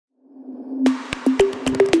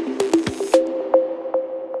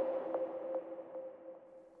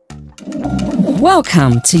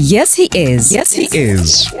Welcome to Yes, He Is. Yes, He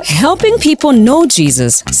is. Helping people know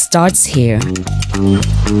Jesus starts here.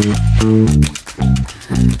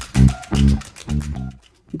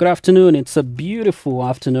 Good afternoon. It's a beautiful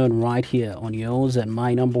afternoon right here on yours and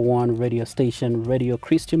my number one radio station, Radio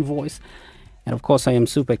Christian Voice. And of course, I am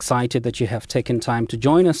super excited that you have taken time to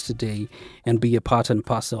join us today and be a part and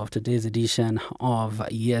parcel of today's edition of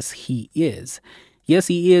Yes, He Is. Yes,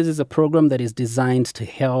 He is a program that is designed to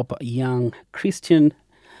help young Christian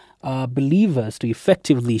believers to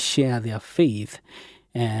effectively share their faith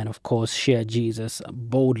and, of course, share Jesus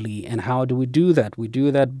boldly. And how do we do that? We do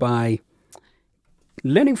that by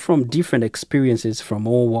learning from different experiences from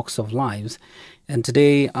all walks of lives. And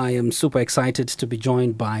today I am super excited to be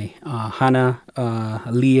joined by Hanna,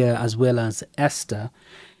 Leah, as well as Esther.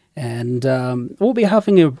 And we'll be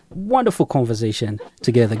having a wonderful conversation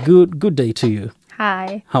together. Good day to you.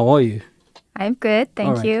 Hi. How are you? I'm good,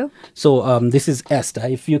 thank you. So this is Esther.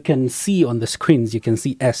 If you can see on the screens, you can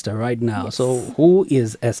see Esther right now. Yes. So who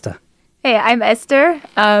is Esther? Hey, I'm Esther.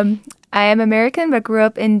 I am American, but grew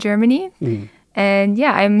up in Germany. And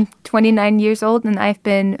yeah, I'm 29 years old, and I've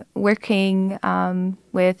been working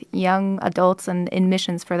with young adults and in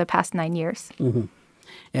missions for the past 9 years.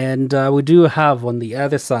 And we do have on the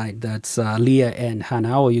other side, that's Leah and Hanna.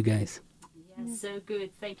 How are you guys? So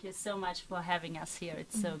good. Thank you so much for having us here.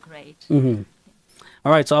 It's so great.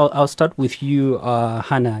 All right, so I'll start with you,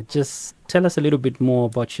 Hanna. Just tell us a little bit more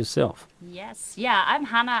about yourself. Yes. Yeah, I'm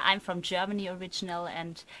Hanna. I'm from Germany original,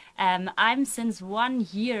 and I'm since 1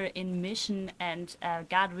 year in mission, and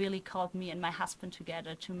God really called me and my husband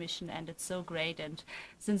together to mission, and it's so great. And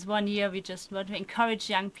since 1 year, we just want to encourage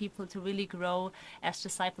young people to really grow as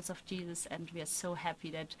disciples of Jesus, and we are so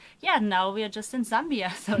happy that, now we are just in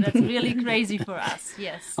Zambia, so that's really crazy for us.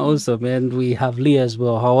 Yes. Awesome, and we have Leah as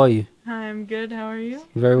well. How are you? Hi, I'm good. How are you?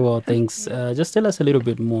 Very well, thanks. Just tell us a little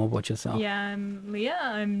bit more about yourself. Yeah, I'm Leah.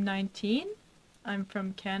 I'm 19. I'm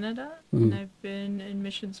from Canada, and I've been in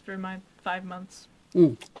missions for my 5 months.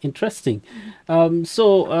 Interesting.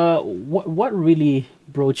 So what really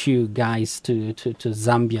brought you guys to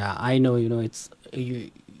Zambia? I know, it's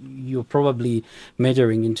you're probably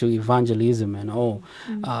majoring into evangelism and all.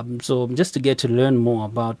 So just to get to learn more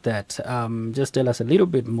about that, just tell us a little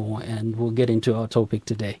bit more and we'll get into our topic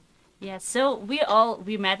today. Yeah, so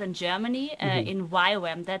we met in Germany in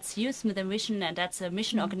YWAM. That's Youth with a Mission, and that's a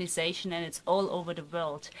mission organization, and it's all over the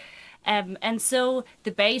world. And so the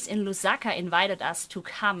base in Lusaka invited us to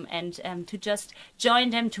come and to just join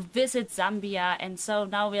them to visit Zambia. And so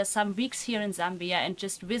now we are some weeks here in Zambia and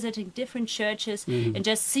just visiting different churches and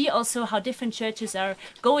just see also how different churches are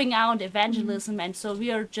going out evangelism. And so we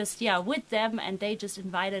are just, with them, and they just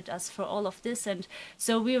invited us for all of this. And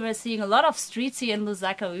so we were seeing a lot of streets here in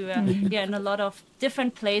Lusaka. We were in a lot of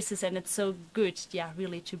different places, and it's so good,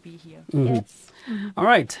 really to be here. Yes. All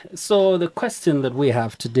right. So the question that we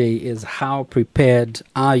have today is, how prepared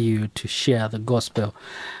are you to share the gospel?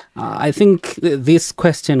 I think this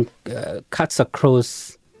question cuts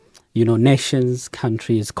across, nations,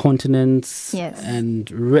 countries, continents, and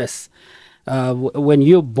race. When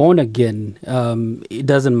you're born again, it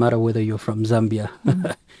doesn't matter whether you're from Zambia,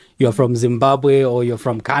 you're from Zimbabwe, or you're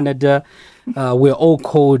from Canada. We're all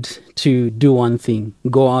called to do one thing: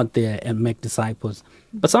 go out there and make disciples.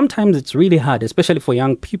 But sometimes it's really hard, especially for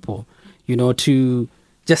young people, to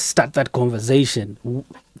just start that conversation.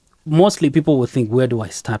 Mostly people will think, where do I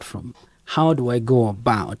start from? How do I go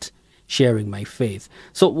about sharing my faith?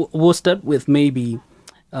 So we'll start with maybe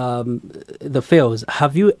the fails.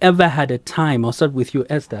 Have you ever had a time, I'll start with you,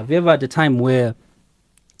 Esther. Have you ever had a time where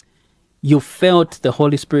you felt the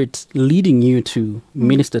Holy Spirit leading you to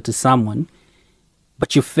minister to someone,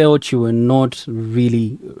 but you felt you were not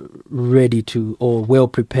really ready to or well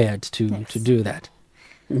prepared to do that?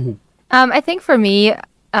 I think for me,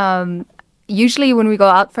 usually when we go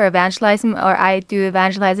out for evangelism or I do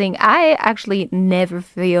evangelizing, I actually never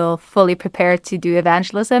feel fully prepared to do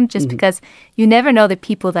evangelism just because you never know the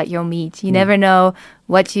people that you'll meet. You never know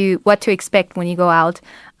what to expect when you go out.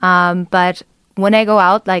 But when I go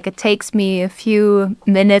out, it takes me a few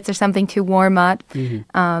minutes or something to warm up.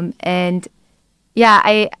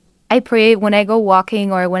 I pray when I go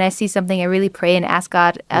walking or when I see something. I really pray and ask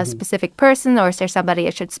God a specific person, or is there somebody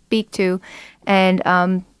I should speak to? And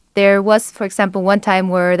there was, for example, one time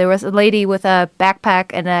where there was a lady with a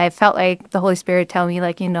backpack, and I felt like the Holy Spirit telling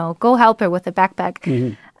me, go help her with the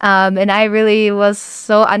backpack. And I really was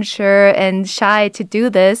so unsure and shy to do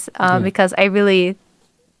this because I really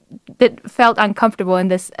felt uncomfortable in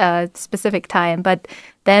this specific time. But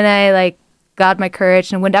then I got my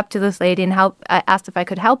courage and went up to this lady and I asked if I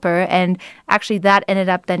could help her. And actually that ended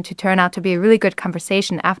up then to turn out to be a really good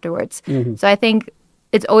conversation afterwards. So I think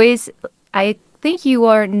it's always, I think you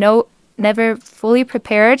are never fully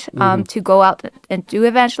prepared to go out and do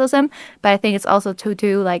evangelism, but I think it's also to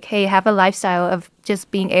do like, hey, have a lifestyle of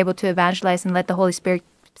just being able to evangelize and let the Holy Spirit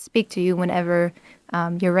speak to you whenever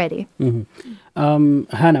you're ready.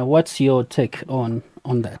 Hanna, what's your take on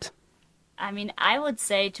that? I mean, I would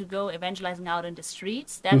say to go evangelizing out in the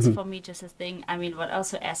streets, that's for me just a thing. I mean, what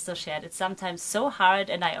also Esther shared, it's sometimes so hard,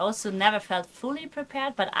 and I also never felt fully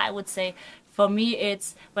prepared, but I would say for me,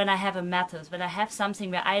 it's when I have a method, when I have something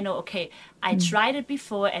where I know, okay, I tried it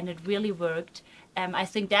before and it really worked. I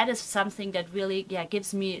think that is something that really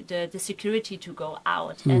gives me the security to go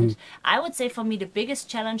out. And I would say for me the biggest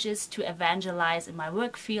challenge is to evangelize in my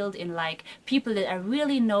work field, in like people that I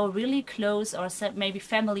really know really close, or maybe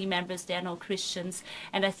family members, they're no Christians.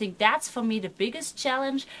 And I think that's for me the biggest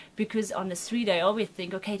challenge, because on the street I always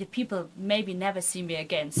think, okay, the people maybe never see me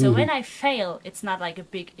again. So when I fail, it's not like a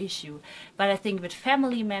big issue. But I think with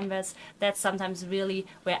family members, that's sometimes really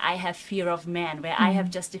where I have fear of man, where I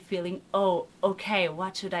have just the feeling, oh, okay,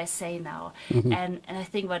 what should I say now? And I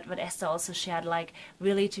think what Esther also shared, like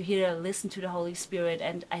really to hear, listen to the Holy Spirit.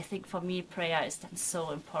 And I think for me, prayer is then so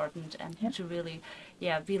important, and to really,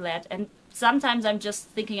 be led. And sometimes I'm just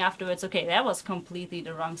thinking afterwards, okay, that was completely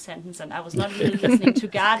the wrong sentence, and I was not really listening to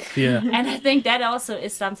God. And I think that also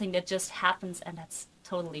is something that just happens, and that's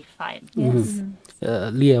totally fine.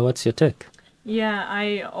 Leah, what's your take? Yeah,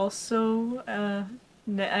 I also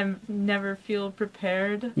I never feel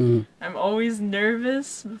prepared. I'm always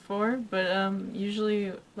nervous before, but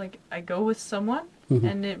usually like I go with someone,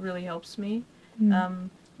 and it really helps me.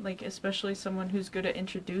 Like especially someone who's good at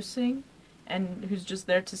introducing and who's just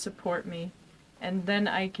there to support me. And then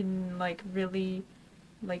I can like really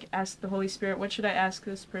like ask the Holy Spirit, what should I ask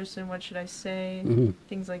this person? What should I say?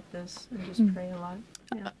 Things like this, and just pray a lot.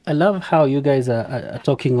 Yeah. I love how you guys are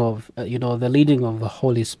talking of, the leading of the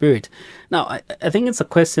Holy Spirit. Now, I think it's a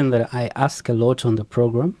question that I ask a lot on the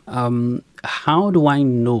program. How do I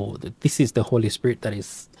know that this is the Holy Spirit that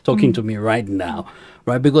is talking to me right now?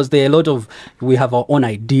 Right? Because there are we have our own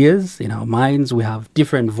ideas in our minds. We have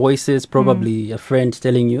different voices, probably a friend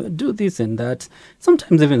telling you, do this and that.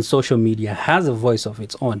 Sometimes even social media has a voice of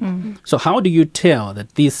its own. So how do you tell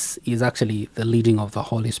that this is actually the leading of the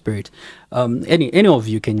Holy Spirit? Any of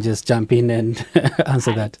you can just jump in and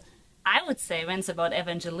answer that. I would say when it's about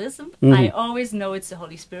evangelism, I always know it's the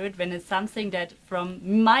Holy Spirit. When it's something that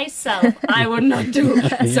from myself I would not do.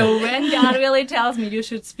 So when God really tells me you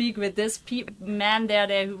should speak with this man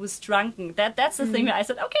there who was drunken, that's the thing where I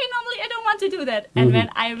said, okay, normally I don't want to do that. And when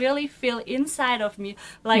I really feel inside of me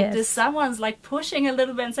like this, someone's like pushing a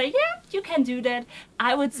little bit and say, yeah, you can do that,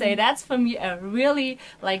 I would say that's for me a really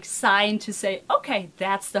like sign to say, okay,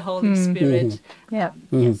 that's the Holy Spirit. Yeah.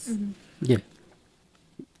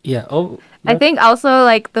 Yeah. Oh, I think also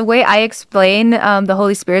like the way I explain the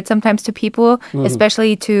Holy Spirit sometimes to people,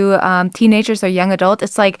 especially to teenagers or young adults,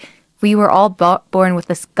 it's like we were all born with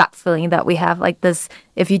this gut feeling that we have, like this,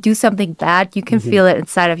 if you do something bad, you can feel it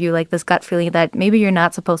inside of you, like this gut feeling that maybe you're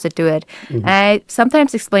not supposed to do it. And I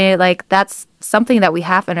sometimes explain it like that's something that we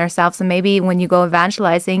have in ourselves. And maybe when you go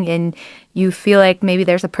evangelizing and you feel like maybe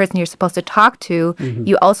there's a person you're supposed to talk to,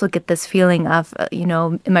 you also get this feeling of,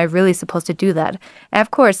 am I really supposed to do that? And of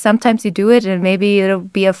course, sometimes you do it and maybe it'll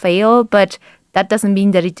be a fail, but that doesn't mean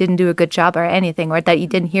that you didn't do a good job or anything, or that you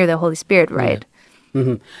didn't hear the Holy Spirit right.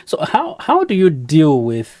 So how do you deal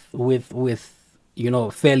with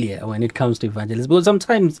failure when it comes to evangelism? Because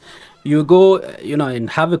sometimes you go and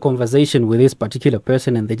have a conversation with this particular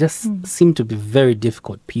person and they just seem to be very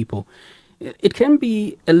difficult people. It can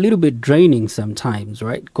be a little bit draining sometimes,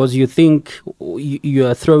 right? Because you think you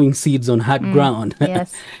are throwing seeds on hard ground.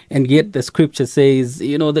 Yes. And yet the scripture says,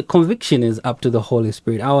 the conviction is up to the Holy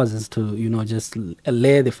Spirit. Ours is to, just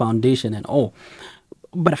lay the foundation and all.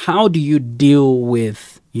 But how do you deal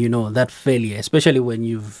with, that failure, especially when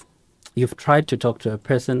you've tried to talk to a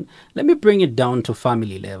person? Let me bring it down to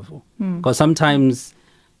family level. Because sometimes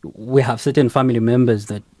we have certain family members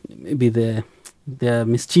that maybe they're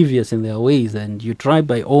mischievous in their ways, and you try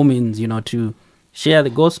by all means, to share the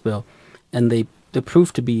gospel, and they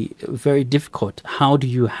prove to be very difficult. How do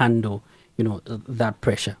you handle, that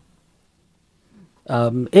pressure?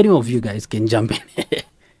 Any of you guys can jump in.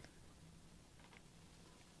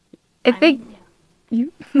 I think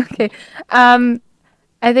you okay.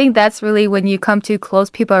 I think that's really when you come to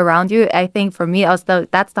close people around you. I think for me, also,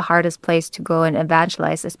 that's the hardest place to go and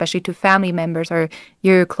evangelize, especially to family members or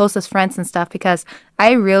your closest friends and stuff, because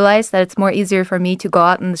I realize that it's more easier for me to go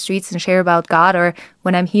out in the streets and share about God, or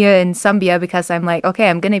when I'm here in Zambia, because I'm like, okay,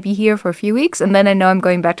 I'm going to be here for a few weeks and then I know I'm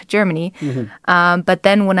going back to Germany. But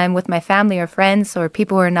then when I'm with my family or friends or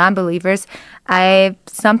people who are non-believers, I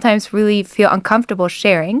sometimes really feel uncomfortable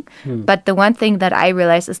sharing. But the one thing that I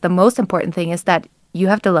realize is the most important thing is that you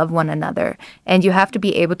have to love one another, and you have to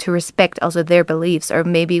be able to respect also their beliefs or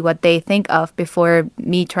maybe what they think of before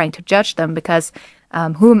me trying to judge them, because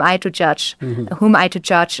who am I to judge? Who am I to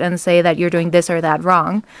judge and say that you're doing this or that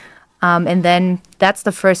wrong? And then that's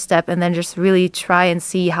the first step, and then just really try and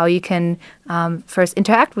see how you can first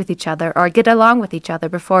interact with each other or get along with each other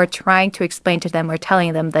before trying to explain to them or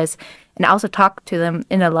telling them this, and also talk to them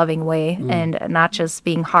in a loving way and not just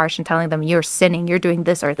being harsh and telling them you're sinning, you're doing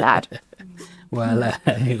this or that. Well,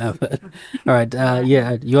 I love it. All right.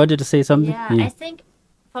 Yeah, you wanted to say something? Yeah, I think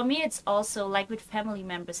for me it's also like with family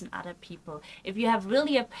members and other people. If you have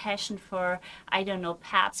really a passion for, I don't know,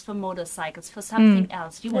 pets, for motorcycles, for something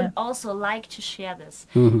else, you would also like to share this.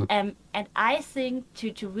 And I think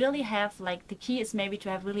to really have, like, the key is maybe to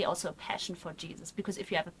have really also a passion for Jesus. Because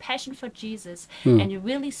if you have a passion for Jesus and you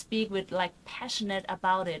really speak with, like, passionate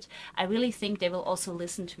about it, I really think they will also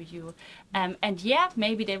listen to you. And yeah,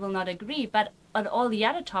 maybe they will not agree, but on all the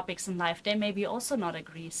other topics in life, they maybe also not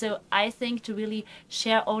agree. So I think to really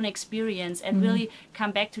share own experience and really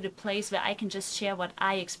come back to the place where I can just share what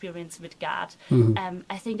I experience with God.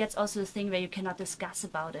 I think that's also the thing where you cannot discuss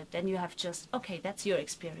about it. Then you have just, okay, that's your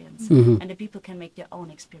experience. And the people can make their own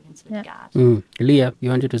experience with God. Leah, you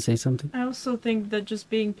wanted to say something? I also think that just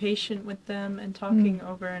being patient with them and talking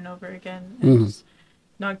over and over again, and just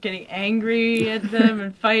not getting angry at them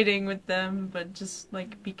and fighting with them, but just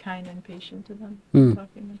like be kind and patient to them.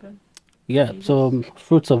 Talking about Yeah, Jesus. so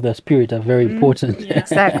fruits of the Spirit are very important. Yeah.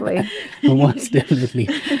 Exactly. Most definitely.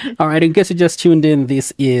 All right, in case you just tuned in,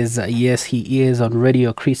 this is Yes, He Is on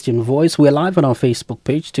Radio Christian Voice. We're live on our Facebook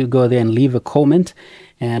page. To go there and leave a comment.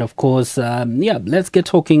 And of course, let's get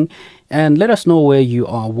talking and let us know where you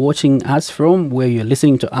are watching us from, where you're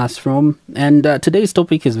listening to us from. And today's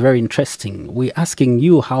topic is very interesting. We're asking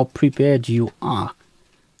you how prepared you are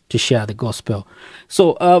to share the gospel.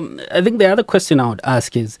 So I think the other question I would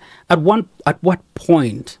ask is, at what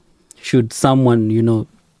point should someone,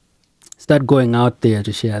 start going out there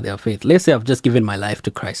to share their faith? Let's say I've just given my life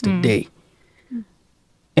to Christ today.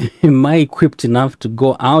 Am I equipped enough to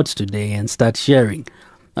go out today and start sharing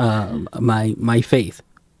my faith?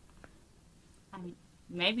 I mean,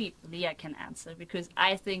 maybe Leah can answer, because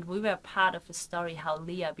I think we were part of the story how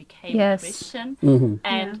Leah became a Christian.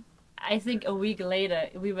 And I think a week later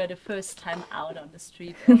we were the first time out on the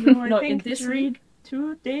street. I think in this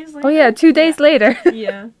 2 days later. Oh yeah, 2 days later.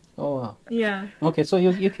 Yeah. Oh, wow. Yeah. Okay, so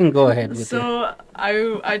you can go ahead with it. So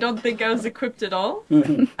I don't think I was equipped at all.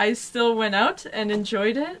 I still went out and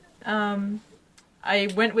enjoyed it. I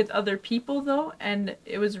went with other people though, and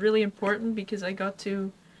it was really important because I got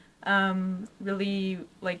to really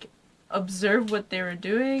like observe what they were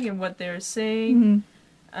doing and what they were saying.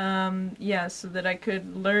 So that I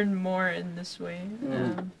could learn more in this way.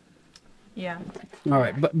 Yeah. All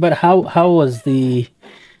right, but how was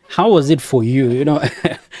it for you?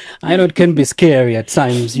 I know it can be scary at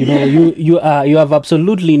times. You have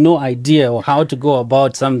absolutely no idea how to go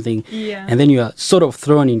about something, and then you are sort of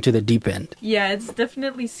thrown into the deep end. Yeah, it's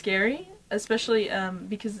definitely scary, especially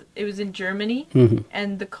because it was in Germany,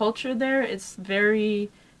 and the culture there is very,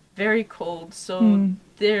 very cold. So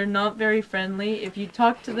they're not very friendly. If you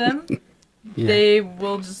talk to them, they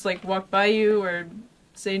will just like walk by you or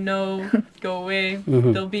say no, go away.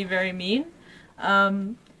 They'll be very mean.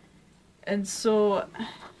 And so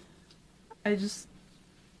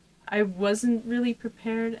I wasn't really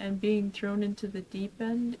prepared, and being thrown into the deep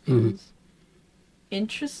end is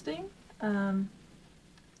interesting.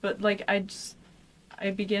 But like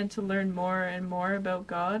I began to learn more and more about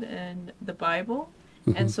God and the Bible.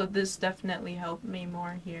 And so this definitely helped me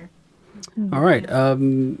more here. All right.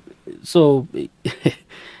 So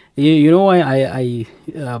you know why I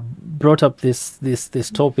brought up this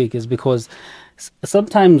topic is because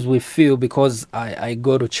sometimes we feel, because I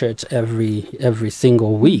go to church every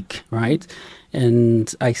single week, right?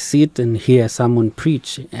 And I sit and hear someone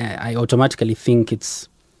preach, I automatically think it's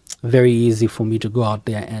very easy for me to go out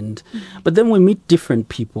there but then we meet different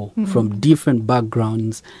people from different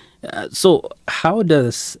backgrounds. So how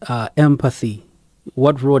does empathy,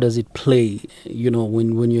 what role does it play,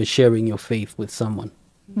 when you're sharing your faith with someone?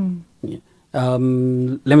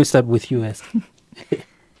 Let me start with you, Esther.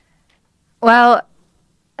 Well,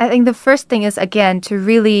 I think the first thing is, again, to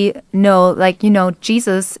really know, like,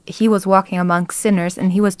 Jesus, he was walking among sinners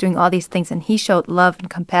and he was doing all these things and he showed love and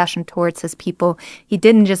compassion towards his people. He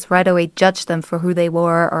didn't just right away judge them for who they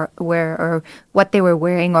were or what they were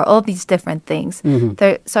wearing or all these different things.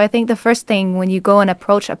 So I think the first thing when you go and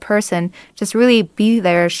approach a person, just really be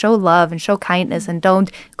there, show love and show kindness, and don't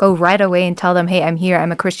go right away and tell them, hey, I'm here,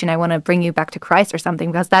 I'm a Christian, I want to bring you back to Christ or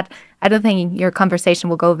something, because I don't think your conversation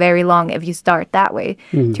will go very long if you start that way.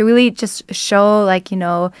 To really just show, like,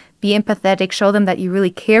 be empathetic, show them that you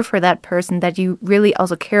really care for that person, that you really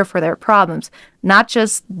also care for their problems. Not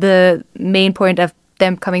just the main point of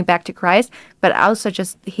them coming back to Christ, but also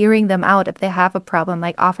just hearing them out if they have a problem,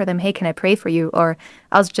 like offer them, hey, can I pray for you? Or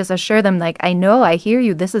I'll just assure them, like, I know, I hear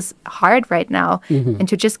you, this is hard right now. And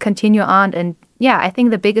to just continue on. And yeah, I think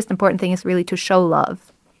the biggest important thing is really to show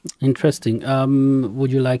love. Interesting.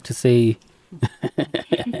 Would you like to say?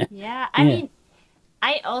 Yeah, I mean,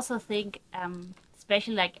 I also think,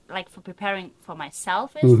 especially like for preparing for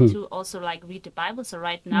myself, is to also like read the Bible. So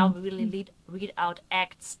right now we really read out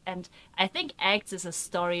Acts, and I think Acts is a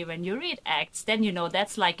story. When you read Acts, then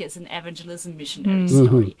that's like it's an evangelism missionary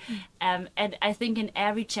story. And I think in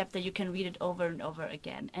every chapter you can read it over and over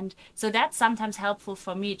again. And so that's sometimes helpful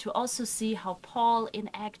for me to also see how Paul in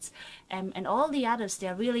Acts and all the others,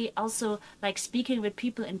 they're really also like speaking with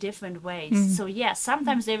people in different ways. So yeah,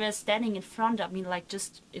 sometimes they were standing in front of me, like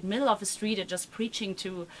just in the middle of a street and just preaching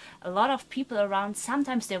to a lot of people around.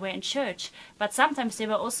 Sometimes they were in church, but sometimes they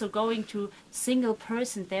were also going to single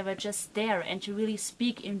person. They were just there and to really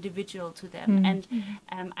speak individual to them.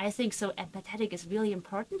 And I think so empathetic is really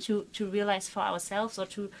important to realize for ourselves, or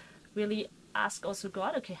to really ask also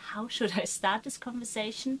God, okay, how should I start this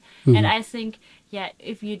conversation? And I think, yeah,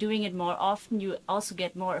 if you're doing it more often, you also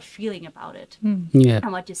get more a feeling about it. Yeah.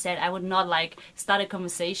 And what you said, I would not like start a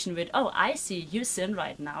conversation with, oh, I see you sin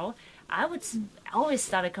right now. I would always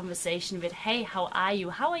start a conversation with, hey, how are you?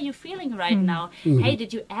 How are you feeling right now? Hey,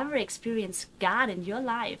 did you ever experience God in your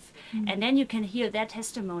life? And then you can hear their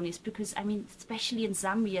testimonies, because, I mean, especially in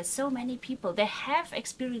Zambia, so many people, they have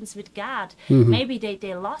experience with God. Maybe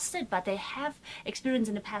they lost it, but they have experience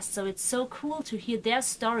in the past. So it's so cool to hear their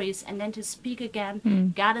stories and then to speak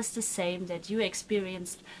again. God is the same that you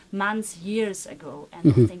experienced months, years ago.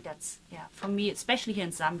 And I think that's, yeah, for me, especially here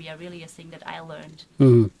in Zambia, really a thing that I learned.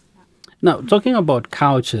 Now, talking about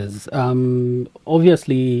cultures,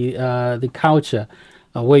 obviously the culture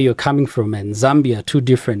where you're coming from and Zambia, two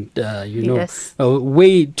different,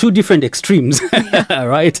 way two different extremes,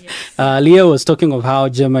 right? Yes. Leah was talking of how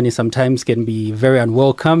Germany sometimes can be very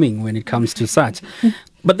unwelcoming when it comes to such.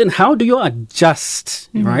 But then how do you adjust,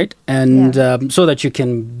 right? And so that you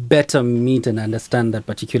can better meet and understand that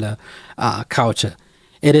particular culture?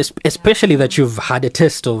 It is especially that you've had a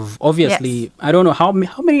taste of, obviously, I don't know, how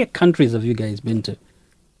many countries have you guys been to?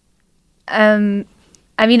 I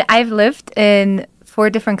mean, I've lived in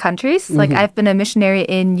 4 different countries. Like, I've been a missionary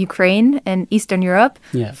in Ukraine and Eastern Europe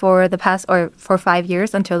for the past, or for 5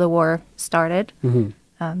 years until the war started. And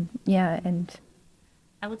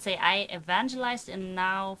I would say I evangelized in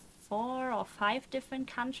now 4 or 5 different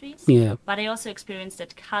countries. But I also experienced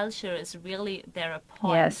that culture is really there a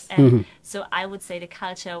point. Yes. And so I would say the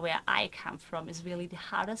culture where I come from is really the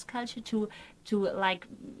hardest culture to like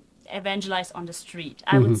evangelize on the street.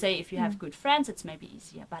 I would say if you have good friends, it's maybe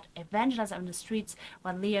easier. But evangelize on the streets,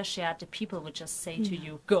 what Leah shared, the people would just say to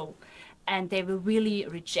you, go. And they will really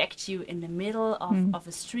reject you in the middle of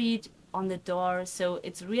a street, on the door. So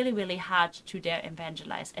it's really, really hard to dare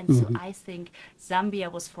evangelize. And so I think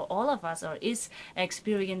Zambia was for all of us, or is an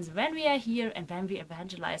experience when we are here and when we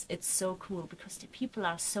evangelize. It's so cool because the people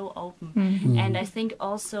are so open. And I think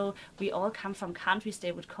also we all come from countries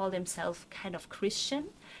they would call themselves kind of Christian.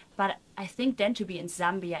 But I think then to be in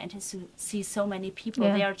Zambia and to see so many people,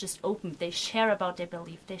 they are just open. They share about their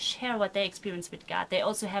belief. They share what they experience with God. They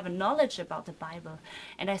also have a knowledge about the Bible.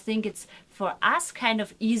 And I think it's for us kind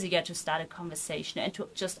of easier to start a conversation and to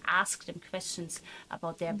just ask them questions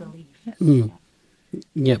about their belief.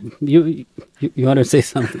 Yeah, you want to say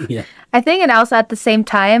something? Yeah, I think, and also at the same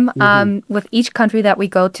time, with each country that we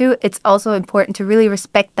go to, it's also important to really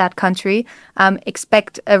respect that country,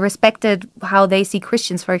 respected how they see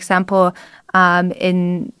Christians. For example,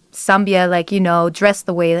 in Zambia, like, dress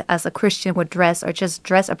the way as a Christian would dress, or just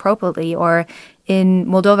dress appropriately. Or in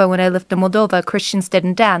Moldova, when I lived in Moldova, Christians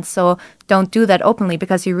didn't dance. So don't do that openly,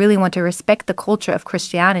 because you really want to respect the culture of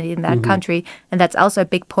Christianity in that country. And that's also a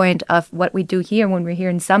big point of what we do here when we're here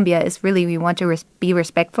in Zambia, is really we want to be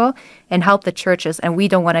respectful and help the churches. And we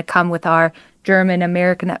don't want to come with our German,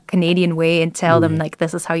 American, Canadian way and tell them, like,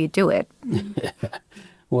 this is how you do it.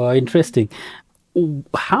 Well, interesting.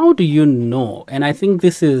 how do you know? And I think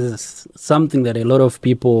this is something that a lot of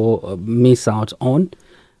people miss out on,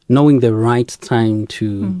 knowing the right time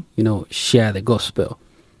to, share the gospel.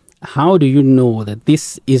 How do you know that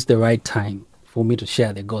this is the right time for me to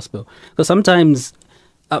share the gospel? Because sometimes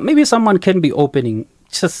maybe someone can be opening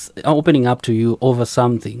up to you over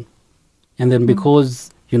something, and then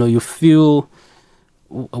because you feel,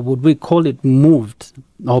 would we call it moved,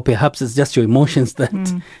 or perhaps it's just your emotions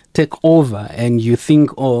that take over, and you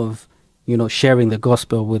think of sharing the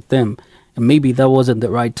gospel with them, and maybe that wasn't the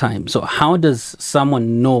right time. So how does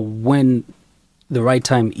someone know when the right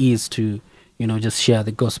time is to just share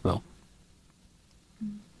the gospel?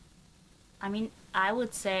 I mean, I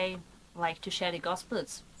would say, like, to share the gospel,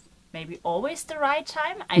 it's maybe always the right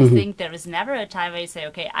time. I think there is never a time where you say,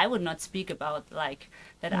 okay, I would not speak about, like,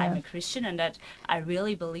 that I'm a Christian and that I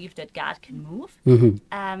really believe that God can move,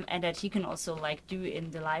 and that he can also, like, do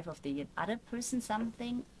in the life of the other person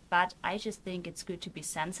something. But I just think it's good to be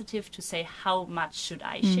sensitive to say, how much should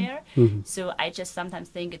I share? So I just sometimes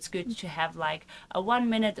think it's good to have like a 1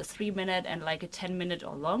 minute, a 3 minute, and like a 10-minute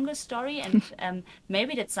or longer story. And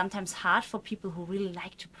maybe that's sometimes hard for people who really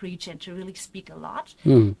like to preach and to really speak a lot.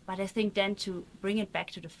 But I think then to bring it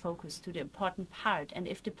back to the focus, to the important part. And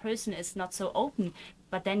if the person is not so open,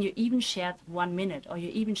 but then you even shared 1 minute or you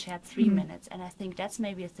even shared 3 minutes. And I think that's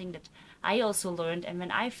maybe a thing that I also learned. And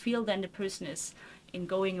when I feel then the person is in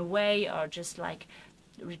going away or just like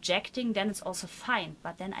rejecting, then it's also fine.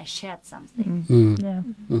 But then I shared something.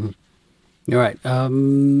 You're right.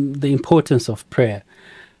 The importance of prayer.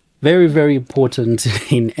 Very, very important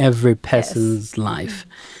in every person's life.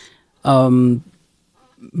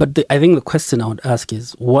 But I think the question I would ask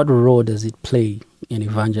is, what role does it play in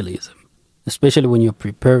evangelism? Especially when you're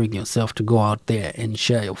preparing yourself to go out there and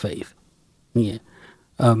share your faith. Yeah.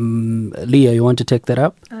 Leah, you want to take that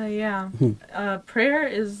up? Prayer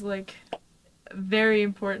is like very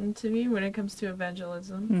important to me when it comes to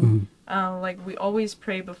evangelism. Like we always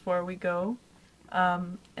pray before we go,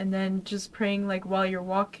 and then just praying like while you're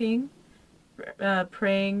walking,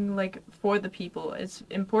 praying like for the people. It's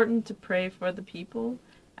important to pray for the people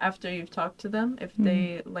after you've talked to them if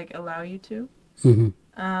they like allow you to.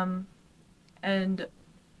 And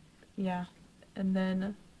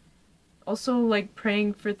then also like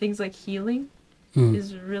praying for things like healing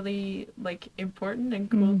is really like important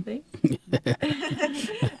and cool thing.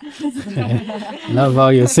 Love how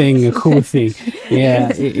you're saying a cool thing.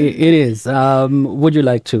 Yeah, it is. Would you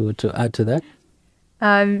like to add to that?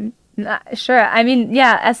 Sure. I mean,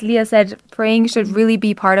 yeah, as Leah said, praying should really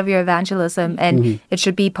be part of your evangelism and it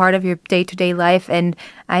should be part of your day-to-day life. And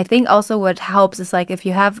I think also what helps is like if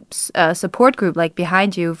you have a support group like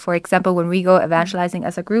behind you, for example, when we go evangelizing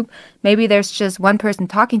as a group, maybe there's just one person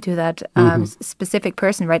talking to that specific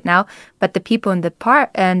person right now, but the people in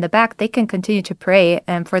the back, they can continue to pray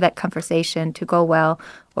and for that conversation to go well,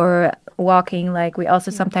 or walking. Like we also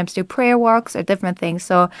sometimes do prayer walks or different things.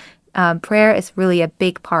 So prayer is really a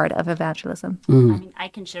big part of evangelism. I mean, I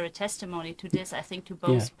can share a testimony to this, I think, to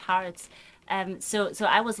both parts. So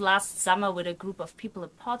I was last summer with a group of people in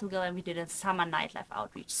Portugal and we did a summer nightlife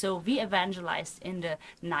outreach. So we evangelized in the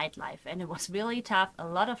nightlife and it was really tough. A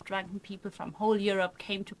lot of drunken people from whole Europe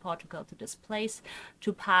came to Portugal to this place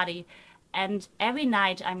to party. And every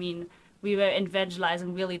night, I mean, we were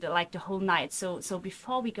evangelizing really the whole night. So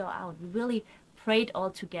before we go out, we really prayed all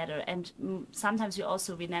together, and sometimes we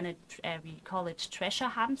call it treasure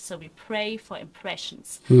hunt. So we pray for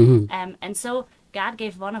impressions, and so God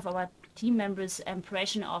gave one of our team members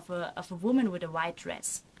impression of a woman with a white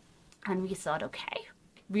dress, and we thought, okay,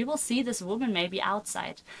 we will see this woman maybe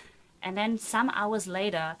outside, and then some hours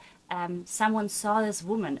later, someone saw this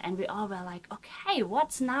woman, and we all were like, okay,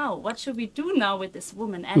 what should we do now with this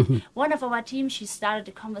woman? And one of our team, she started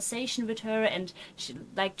a conversation with her, and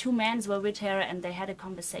like 2 men were with her, and they had a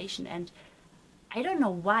conversation. And I don't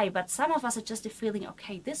know why, but some of us are just feeling,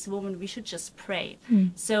 okay, this woman, we should just pray.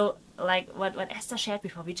 So like what Esther shared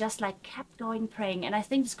before, we just like kept going praying. And I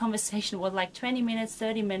think this conversation was like 20 minutes,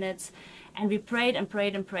 30 minutes. And we prayed and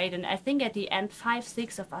prayed and prayed. And I think at the end, 5,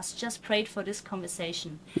 6 of us just prayed for this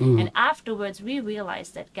conversation. And afterwards, we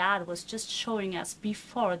realized that God was just showing us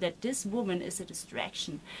before that this woman is a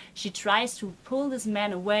distraction. She tries to pull this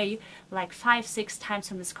man away like 5, 6 times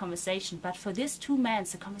from this conversation. But for these 2 men,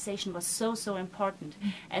 the conversation was so important.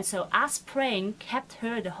 And so us praying kept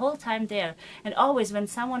her the whole time there. And always when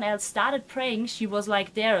someone else started praying, she was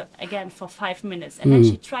like there again for 5 minutes. And then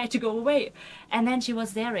she tried to go away. And then she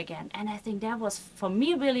was there again. And I think that was, for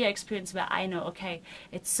me, really an experience where I know, okay,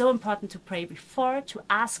 it's so important to pray before, to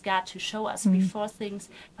ask God to show us before things,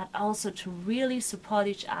 but also to really support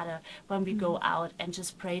each other when we go out and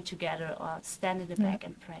just pray together or stand in the back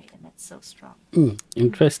and pray. And that's so strong.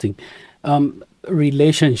 Interesting.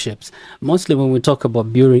 Relationships. Mostly when we talk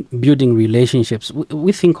about building relationships,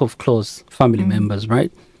 we think of close family members,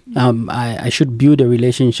 right? I should build a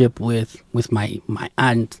relationship with my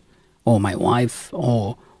aunt or my wife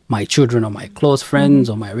or my children or my close friends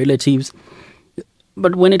or my relatives.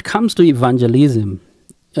 But when it comes to evangelism,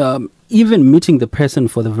 even meeting the person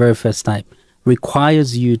for the very first time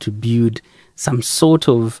requires you to build some sort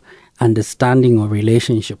of understanding or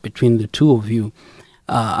relationship between the two of you.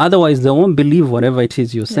 Otherwise, they won't believe whatever it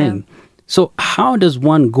is you're saying. So how does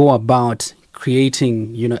one go about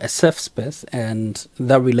creating, a safe space and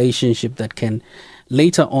that relationship that can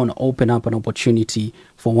later on open up an opportunity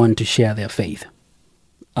for one to share their faith?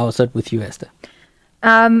 I'll start with you, Esther.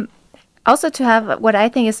 Also to have what I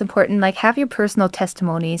think is important, like have your personal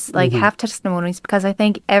testimonies, like have testimonies, because I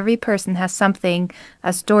think every person has something,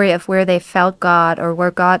 a story of where they felt God or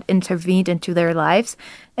where God intervened into their lives,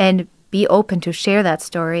 and be open to share that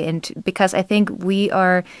story. And because I think we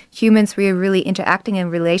are humans, we are really interacting in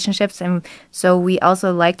relationships, and so we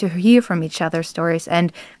also like to hear from each other's stories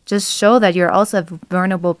and just show that you're also a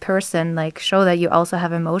vulnerable person, like show that you also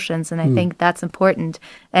have emotions. And I think that's important.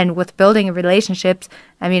 And with building relationships,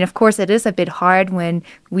 I mean, of course, it is a bit hard when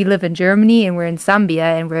we live in Germany and we're in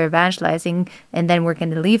Zambia and we're evangelizing and then we're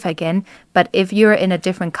going to leave again. But if you're in a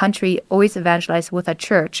different country, always evangelize with a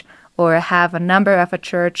church, or have a number of a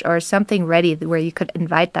church or something ready where you could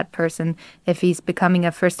invite that person if he's becoming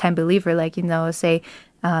a first-time believer, like, say,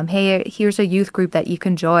 hey, here's a youth group that you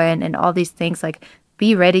can join, and all these things. Like,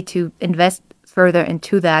 be ready to invest further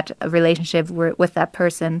into that relationship with that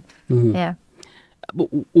person. Yeah.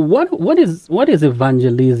 What is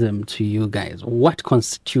evangelism to you guys? What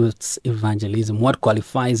constitutes evangelism? What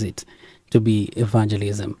qualifies it to be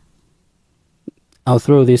evangelism? I'll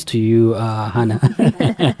throw this to you, Hanna.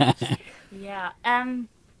 Yeah,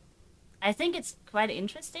 I think it's quite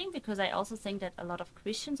interesting because I also think that a lot of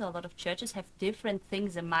Christians or a lot of churches have different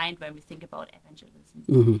things in mind when we think about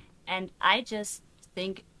evangelism. And I just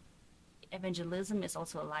think evangelism is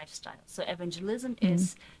also a lifestyle. So evangelism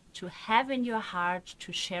is to have in your heart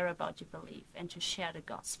to share about your belief and to share the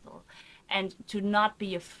gospel, and to not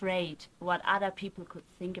be afraid what other people could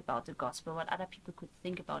think about the gospel, what other people could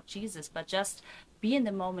think about Jesus, but just be in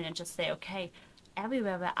the moment and just say, okay,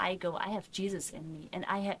 everywhere where I go, I have Jesus in me, and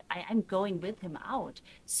I'm going with him out.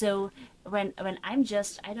 So when I'm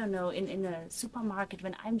just, I don't know, in a supermarket,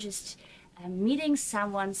 when I'm just meeting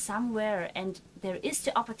someone somewhere and there is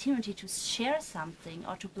the opportunity to share something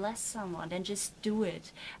or to bless someone, then just do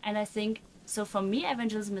it. And I think, so for me,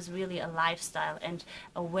 evangelism is really a lifestyle and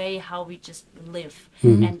a way how we just live,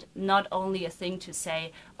 and not only a thing to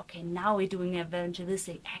say, okay, now we're doing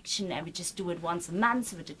evangelistic action and we just do it once a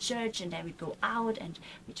month with the church, and then we go out and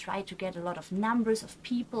we try to get a lot of numbers of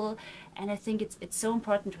people. And I think it's so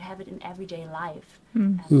important to have it in everyday life,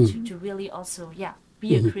 to really also,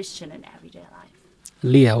 be a Christian in everyday life.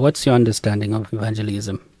 Leah, what's your understanding of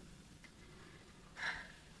evangelism?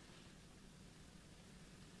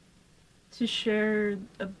 To share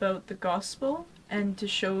about the gospel and to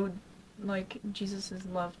show like Jesus's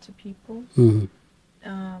love to people.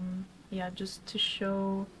 Just to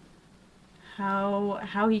show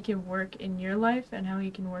how he can work in your life and how he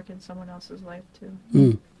can work in someone else's life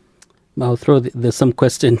too. I'll throw the some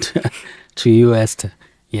question to you, Esther.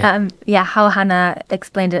 How Hanna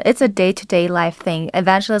explained it. It's a day-to-day life thing.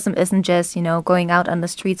 Evangelism isn't just, going out on the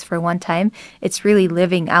streets for one time. It's really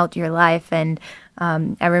living out your life. And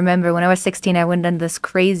I remember when I was 16, I went on this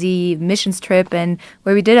crazy missions trip and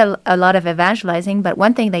where we did a lot of evangelizing. But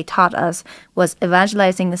one thing they taught us was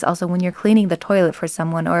evangelizing is also when you're cleaning the toilet for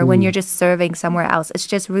someone or when you're just serving somewhere else. It's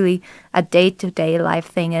just really a day-to-day life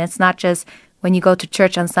thing. And it's not just when you go to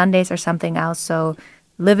church on Sundays or something else. So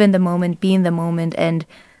live in the moment, be in the moment, and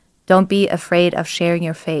don't be afraid of sharing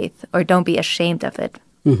your faith, or don't be ashamed of it.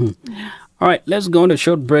 All right, let's go on a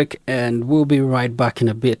short break, and we'll be right back in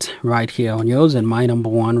a bit, right here on yours and my number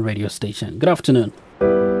one radio station. Good afternoon.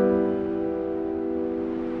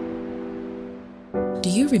 Do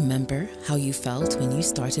you remember how you felt when you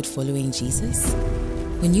started following Jesus?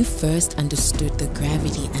 When you first understood the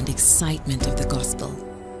gravity and excitement of the gospel?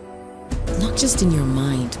 Not just in your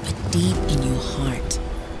mind, but deep in your heart.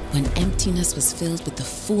 When emptiness was filled with the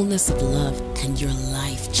fullness of love and your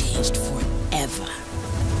life changed forever.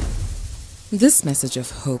 This message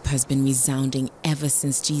of hope has been resounding ever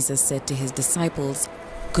since Jesus said to his disciples,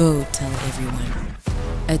 "Go tell everyone."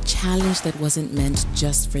 a challenge that wasn't meant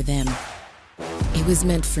just for them. It was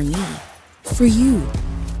meant for me, for you,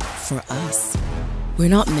 for us. We're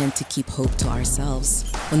not meant to keep hope to ourselves.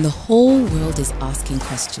 When the whole world is asking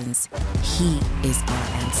questions, He is our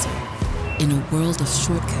answer. In a world of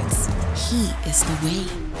shortcuts, He is the way.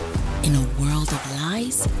 In a world of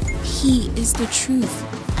lies, He is the truth.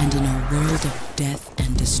 And in a world of death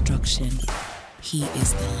and destruction, He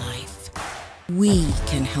is the life. We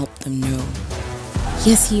can help them know.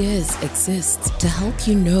 yesHEis exists to help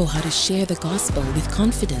you know how to share the gospel with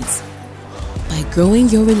confidence. By growing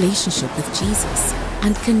your relationship with Jesus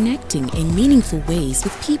and connecting in meaningful ways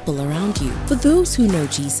with people around you. For those who know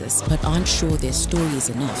Jesus but aren't sure their story is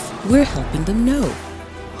enough, we're helping them know.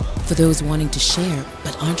 For those wanting to share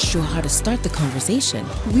but aren't sure how to start the conversation,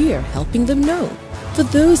 we're helping them know. For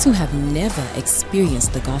those who have never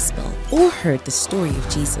experienced the gospel or heard the story of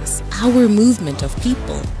Jesus, our movement of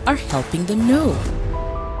people are helping them know.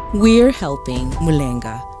 We're helping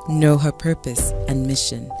Mulenga know her purpose and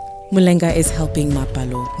mission. Mulenga is helping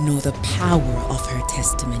Mapalo know the power of her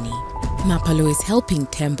testimony. Mapalo is helping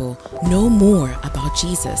Tembo know more about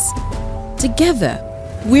Jesus. Together,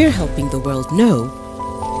 we're helping the world know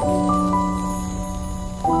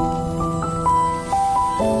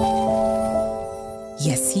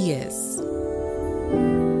yesHEis.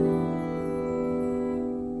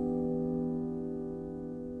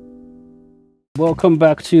 Welcome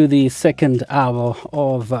back to the second hour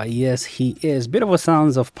of yesHEis. Beautiful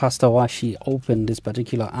sounds of Pastor Washi opened this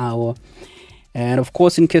particular hour. And of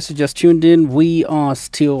course, in case you just tuned in, we are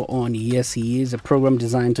still on yesHEis, a program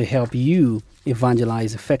designed to help you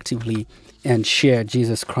evangelize effectively and share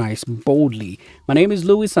Jesus Christ boldly. My name is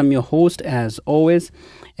Louis. I'm your host as always.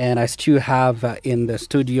 And I still have in the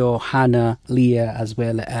studio Hanna, Leah, as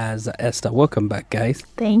well as Esther. Welcome back, guys.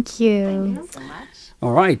 Thank you. Thank you so much.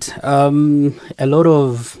 All right. A lot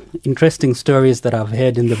of interesting stories that I've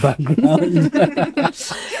heard in the background.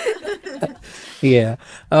 Yeah.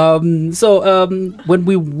 So when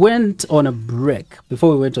we went on a break, before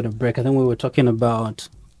we went on a break, I think we were talking about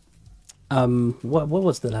what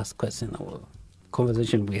was the last question or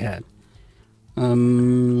conversation we had?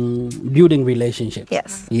 Building relationships.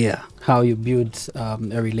 Yes. Yeah. How you build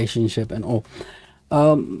a relationship and all.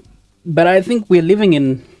 But I think we're living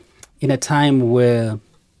in a time where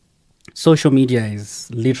social media is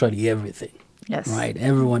literally everything. Yes. Right?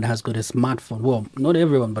 Everyone has got a smartphone. Well, not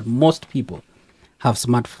everyone, but most people have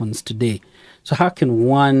smartphones today. So how can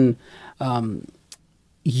one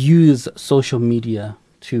use social media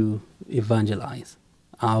to evangelize?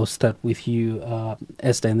 I'll start with you,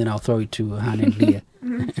 Esther, and then I'll throw it to Hanna and Leah.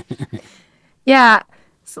 Yeah.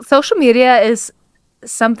 So social media is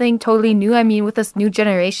something totally new. I mean, with this new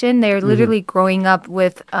generation, they're literally growing up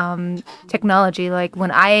with technology. Like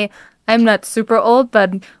when I'm not super old,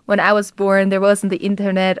 but when I was born, there wasn't the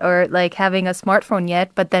internet or like having a smartphone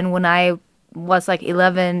yet. But then when I was like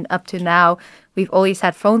 11 up to now, we've always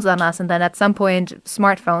had phones on us. And then at some point,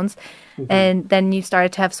 smartphones. And then you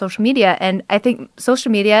started to have social media. And I think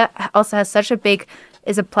social media also has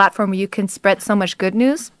is a platform where you can spread so much good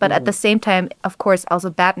news, but at the same time, of course, also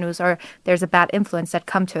bad news, or there's a bad influence that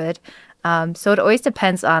come to it. So it always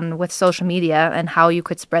depends on with social media and how you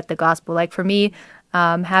could spread the gospel. Like for me,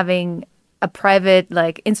 having a private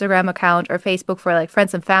like Instagram account or Facebook for like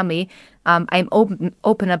friends and family, I'm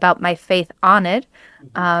open about my faith on it,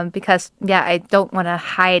 because I don't want to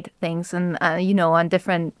hide things, and on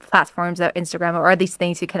different platforms like Instagram or these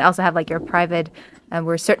things, you can also have like your private,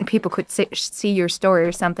 where certain people could see your story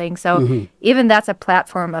or something. So even that's a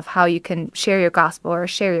platform of how you can share your gospel or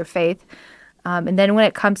share your faith. And then when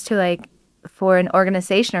it comes to like for an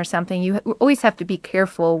organization or something, you always have to be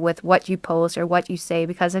careful with what you post or what you say,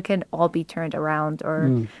 because it can all be turned around.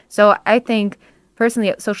 So I think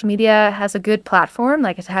personally, social media has a good platform.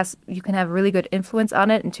 Like you can have really good influence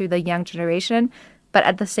on it into the young generation, but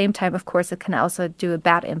at the same time, of course, it can also do a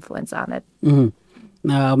bad influence on it.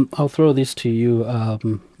 I'll throw this to you.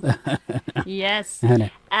 Yes.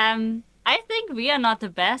 Hanna. I think we are not the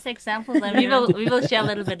best examples, and we will share a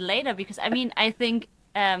little bit later, because I think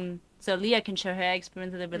so Leah can share her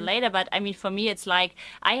experience a little bit later, but for me, it's like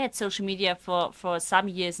I had social media for some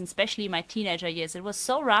years, and especially my teenager years. It was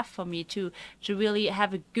so rough for me to really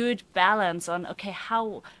have a good balance on, okay,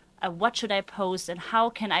 how what should I post and how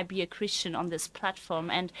can I be a Christian on this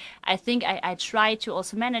platform. And I think I try to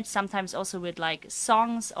also manage sometimes also with like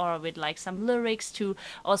songs or with like some lyrics to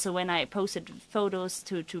also when I posted photos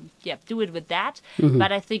to do it with that.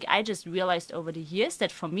 But I think I just realized over the years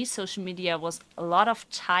that for me social media was a lot of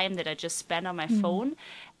time that I just spent on my phone.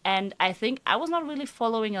 And I think I was not really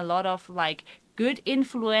following a lot of like good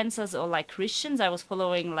influencers or like Christians. I was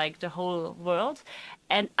following like the whole world.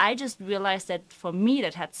 And I just realized that for me,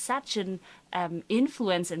 that had such an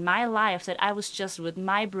influence in my life that I was just with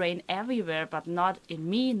my brain everywhere, but not in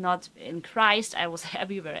me, not in Christ. I was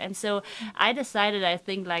everywhere. And so I decided, I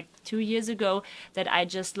think like 2 years ago, that I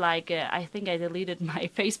just like, I think I deleted my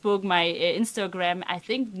Facebook, my Instagram, I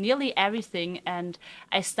think nearly everything. And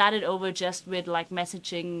I started over just with like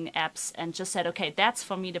messaging apps and just said, okay, that's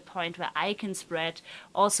for me the point where I can spread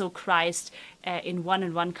also Christ in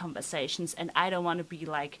one-on-one conversations. And I don't want to be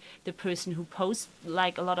like the person who posts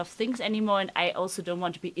like a lot of things anymore. And I also don't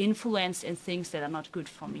want to be influenced in things that are not good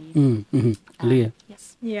for me. Leah.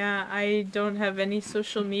 Yes. Yeah, I don't have any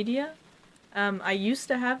social media. I used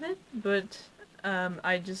to have it, but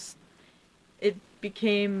it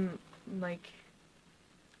became like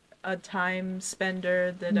a time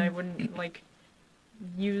spender that I wouldn't like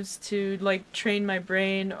use to like train my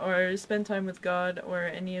brain or spend time with God or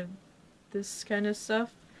any of this kind of stuff.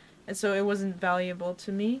 And so it wasn't valuable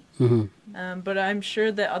to me. But I'm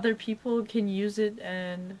sure that other people can use it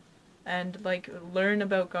and like learn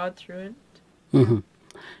about God through it.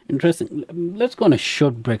 Interesting. Let's go on a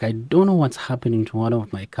short break. I don't know what's happening to one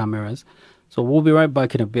of my cameras. So we'll be right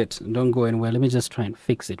back in a bit. Don't go anywhere. Let me just try and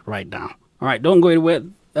fix it right now. All right, don't go anywhere.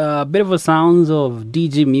 A bit of a sounds of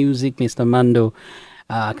DG music, Mr. Mando,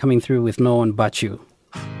 coming through with No One But You.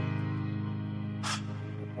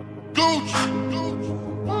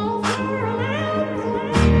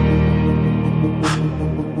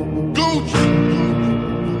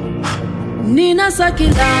 Nina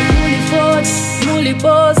Sakila, Muli Ford, Muli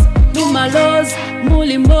Boss, Numalos,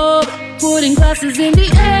 Muli Mob, putting glasses in the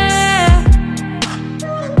air.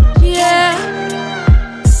 Yeah.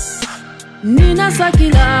 Nina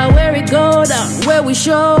Sakila, where it go down, where we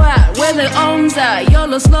show at, where the arms are,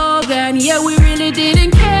 YOLO slogan, yeah, we really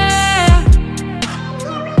didn't care.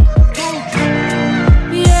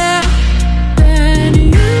 Yeah. Then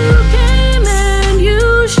you came and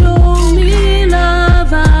you showed me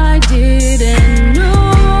love I didn't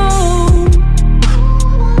know.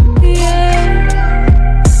 Yeah.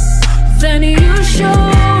 Then you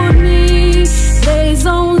showed me there's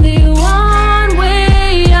only one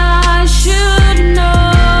way I should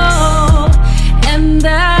know, and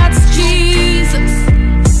that's Jesus.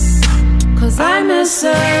 'Cause I may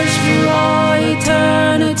search for all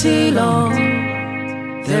eternity long,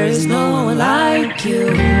 there is no one like you.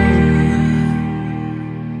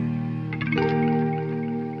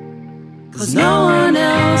 'Cause no one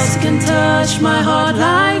else can touch my heart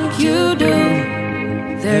like you do.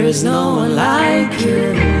 There is no one like you.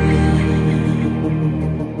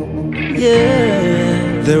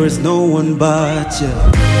 Yeah, there is no one but you.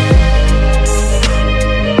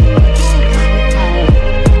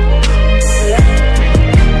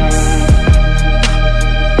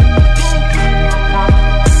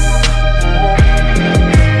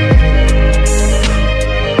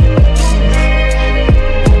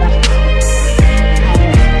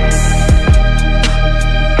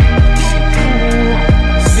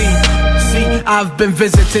 I've been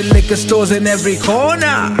visiting liquor stores in every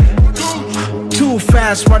corner. Too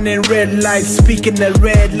fast running red lights, speaking the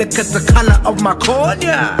red. Look at the color of my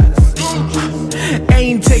corneas.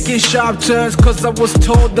 Ain't taking sharp turns, 'cause I was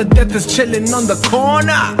told that death is chilling on the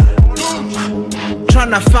corner.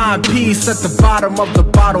 Trying to find peace at the bottom of the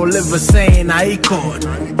bottle, live a saying icon.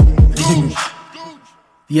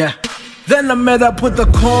 Yeah. Then I met up with the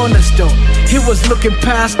cornerstone. He was looking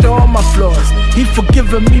past all my flaws. He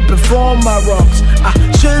forgiven me before my wrongs. I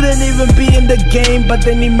shouldn't even be in the game, but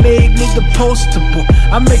then he made me the poster boy.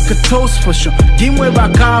 I make a toast for sure. Dimwe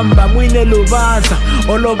bakamba, mwine lubanza.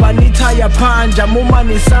 Oloba nitaya panja,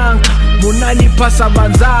 mumani sanka. Munani pasa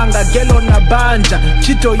banzanga, gelo na banja.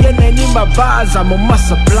 Chito yene ni mabaza, muma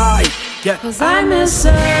supply. Yeah. 'Cause I may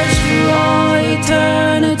search for all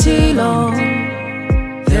eternity long,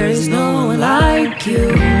 there is no one like you.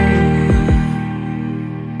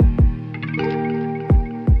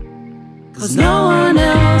 'Cause no one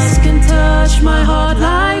else can touch my heart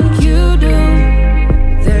like you do.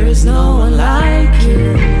 There is no one like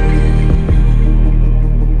you.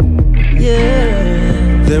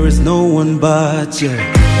 Yeah, there is no one but you.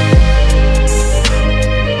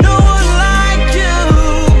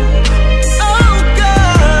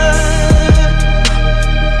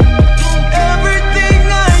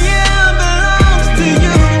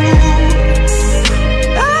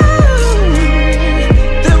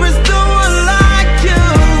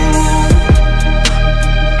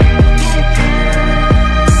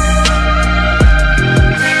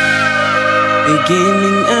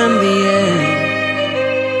 Beginning and the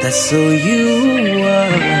end, that's who you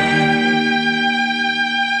are.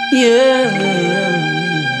 Yeah.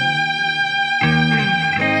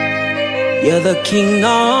 You're the King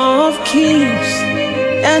of Kings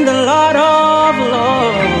and the Lord of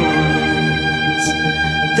Lords.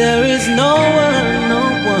 There is no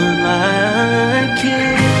one like you.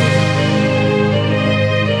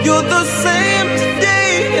 You're the same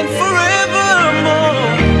today and forevermore.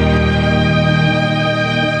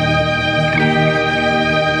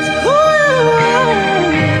 It's who you are.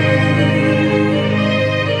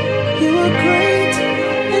 You are great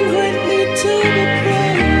and greatly to be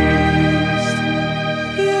praised.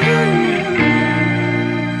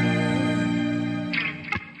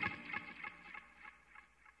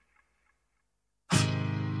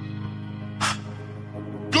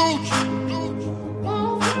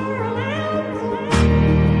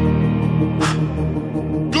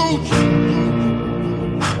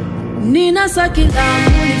 Nina Sakila,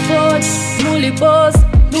 Muli Ford, Muli Boss,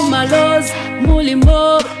 Numalos, Muli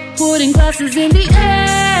Mob, putting glasses in the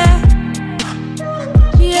air.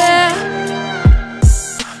 Yeah.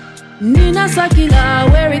 Nina Sakila,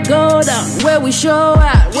 where it go down, where we show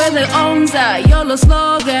at, where the arms at, YOLO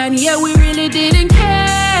slogan, yeah, we really didn't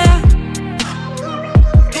care.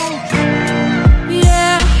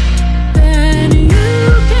 Yeah. Then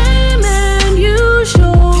you came and you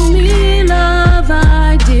showed me love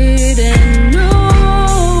I didn't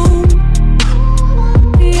know.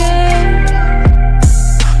 Yeah.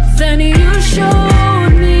 Then you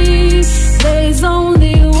showed me there's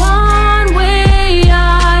only one way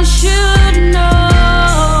I should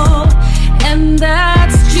know, and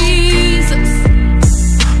that's Jesus.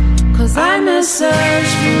 'Cause I may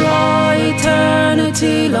search for all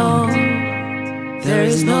eternity long. There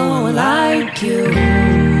is no one like you.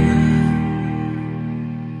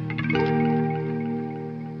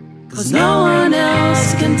 'Cause no one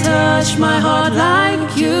else can touch my heart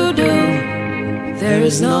like you do. There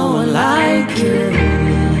is no one like you.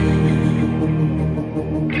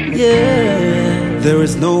 Yeah. There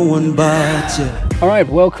is no one but you. All right,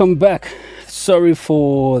 welcome back. Sorry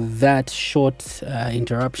for that short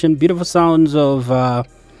interruption. Beautiful sounds of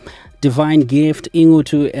Divine Gift,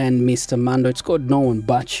 Ingutu, and Mr. Mando. It's called No One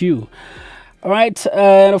But You. All right,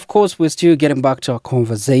 and of course, we're still getting back to our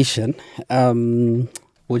conversation.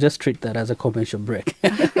 We'll just treat that as a commercial break.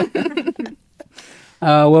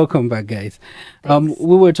 Welcome back, guys.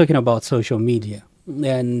 We were talking about social media,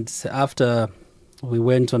 and after we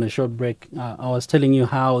went on a short break, I was telling you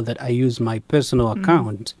how that I use my personal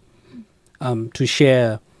account to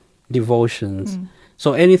share devotions.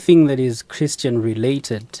 So anything that is Christian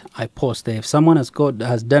related, I post there. If someone has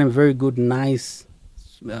done a very good, nice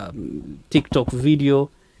TikTok video,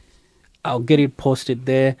 I'll get it posted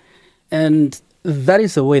there. And that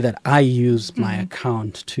is the way that I use my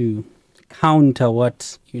account to counter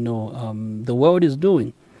what, the world is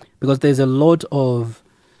doing. Because there's a lot of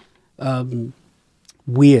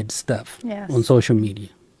weird stuff on social media,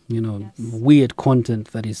 weird content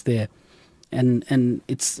that is there. And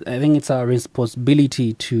I think it's our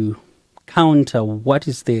responsibility to counter what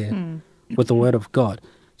is there with the Word of God.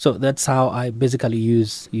 So that's how I basically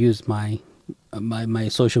use my my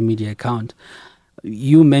social media account.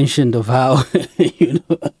 You mentioned of how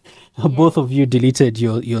both of you deleted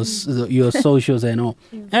your socials and all.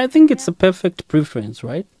 And I think it's a perfect preference,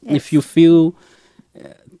 right? Yes. If you feel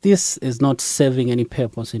this is not serving any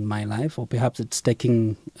purpose in my life, or perhaps it's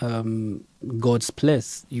taking God's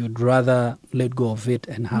place, you'd rather let go of it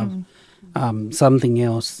and have something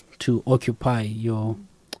else to occupy your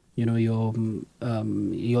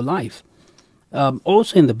life.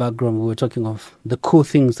 Also in the background, we were talking of the cool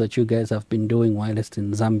things that you guys have been doing whilst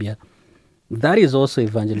in Zambia. That is also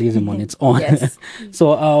evangelism on its own. Yes.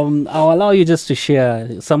 So I'll allow you just to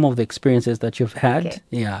share some of the experiences that you've had. Okay.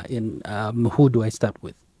 Yeah. Who do I start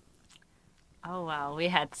with? Oh, wow. We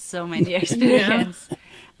had so many experiences.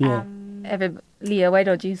 Leah, why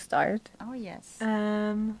don't you start? Oh, yes.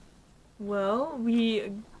 Well,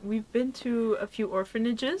 we've been to a few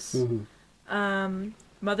orphanages,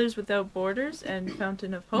 Mothers Without Borders and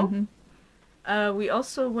Fountain of Hope. We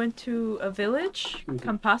also went to a village,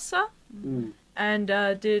 Kampasa, and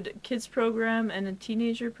did kids program and a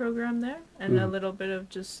teenager program there, and a little bit of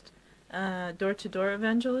just door-to-door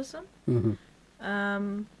evangelism.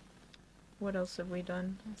 What else have we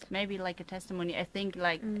done? Maybe like a testimony. I think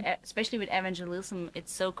especially with evangelism,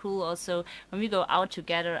 it's so cool also when we go out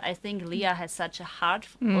together. I think Leah has such a heart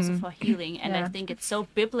also for healing, and I think it's so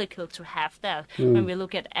biblical to have that when we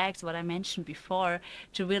look at Acts, what I mentioned before,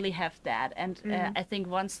 to really have that. And I think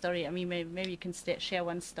one story, I mean, maybe you can share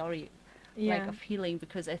one story like of healing,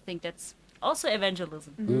 because I think that's also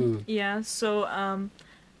evangelism. Yeah, so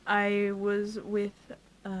I was with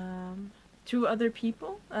two other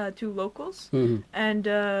people, two locals, Mhm.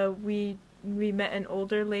 and we met an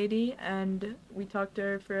older lady, and we talked to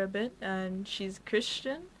her for a bit, and she's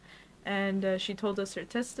Christian, and she told us her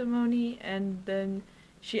testimony, and then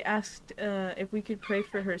she asked if we could pray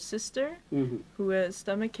for her sister, Mhm. who has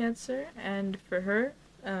stomach cancer, and for her,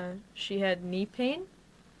 she had knee pain,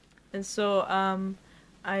 and so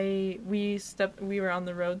we were on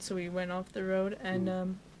the road, so we went off the road,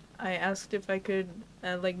 and I asked if I could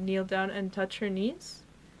like kneel down and touch her knees,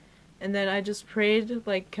 and then I just prayed,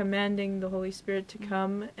 like commanding the Holy Spirit to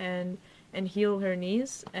come and heal her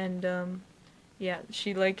knees, and yeah,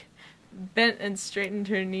 she like bent and straightened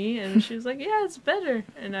her knee, and she was like, yeah, it's better,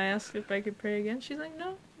 and I asked if I could pray again. She's like,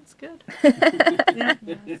 no, it's good. Yeah.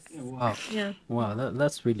 Wow. Yeah. Wow,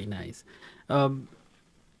 that's really nice.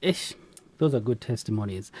 Those are good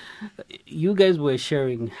testimonies. You guys were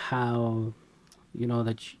sharing how, you know,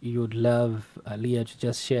 that you'd love Leah to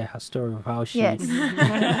just share her story of how she Yes.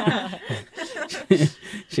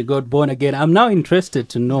 she got born again. I'm now interested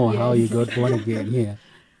to know how you got born again. Yeah.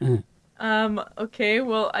 Okay,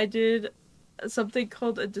 well, I did something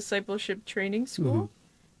called a discipleship training school.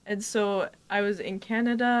 And so I was in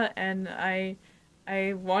Canada, and I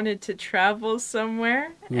wanted to travel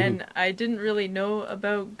somewhere, and I didn't really know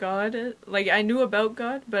about God. Like, I knew about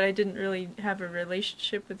God, but I didn't really have a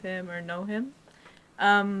relationship with him or know him.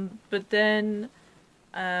 But then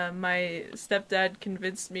my stepdad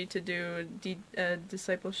convinced me to do a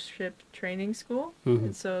discipleship training school.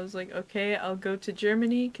 And so I was like, okay, I'll go to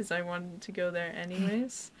Germany, because I wanted to go there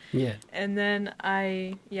anyways. Yeah. And then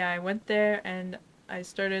I went there, and I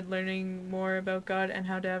started learning more about God and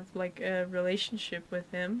how to have like a relationship with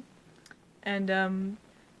him. And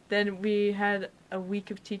then we had a week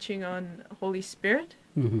of teaching on Holy Spirit.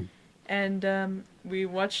 And we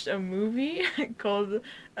watched a movie called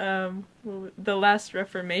The Last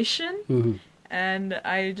Reformation. And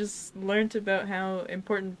I just learned about how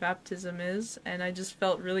important baptism is, and I just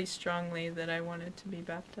felt really strongly that I wanted to be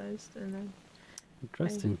baptized. And then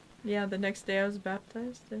Interesting. the next day I was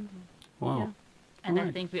baptized. And Wow. yeah. And I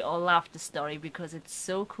Alright. think we all love the story because it's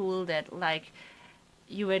so cool that like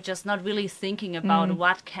you were just not really thinking about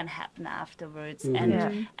what can happen afterwards.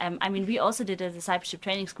 And I mean, we also did a discipleship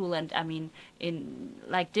training school, and I mean, in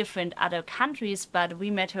like different other countries, but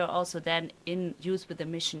we met her also then in Youth with a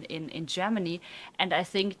Mission in Germany. And I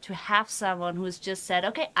think to have someone who's just said,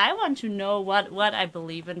 okay, I want to know what I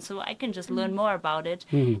believe in, so I can just learn more about it.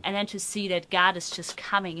 And then to see that God is just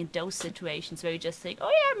coming in those situations where you just think,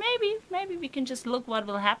 oh yeah, maybe we can just look what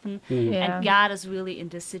will happen. And God is really in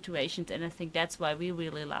these situations. And I think that's why we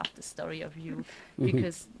really love the story of you,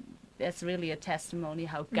 because that's really a testimony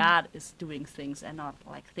how God is doing things and not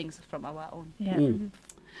like things from our own.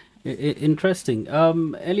 Interesting.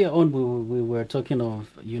 Earlier on, we were talking of,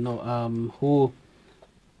 you know,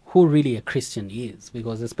 who really a Christian is,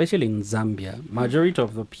 because especially in Zambia, majority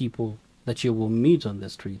of the people that you will meet on the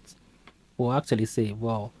streets will actually say,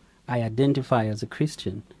 well, I identify as a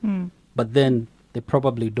Christian, but then they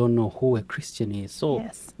probably don't know who a Christian is. So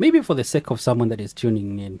maybe for the sake of someone that is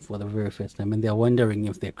tuning in for the very first time and they're wondering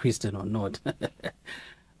if they're Christian or not,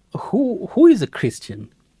 who is a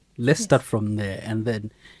Christian? Let's start from there, and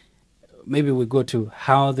then maybe we go to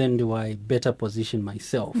how then do I better position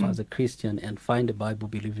myself as a Christian and find a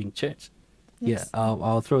Bible-believing church. Yeah,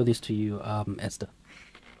 I'll throw this to you, Esther.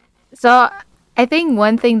 So I think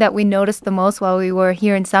one thing that we noticed the most while we were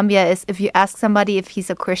here in Zambia is if you ask somebody if he's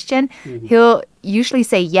a Christian, he'll usually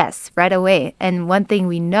say yes right away. And one thing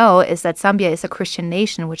we know is that Zambia is a Christian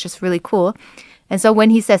nation, which is really cool. And so when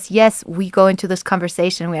he says yes, we go into this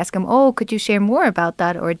conversation. We ask him, oh, could you share more about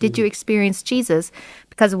that? Or did you experience Jesus?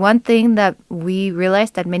 Because one thing that we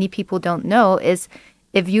realized that many people don't know is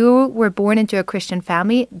if you were born into a Christian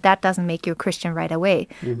family, that doesn't make you a Christian right away.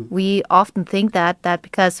 We often think that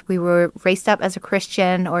because we were raised up as a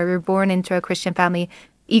Christian or we were born into a Christian family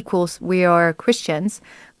equals we are Christians.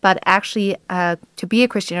 But actually, to be a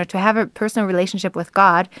Christian or to have a personal relationship with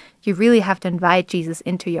God, you really have to invite Jesus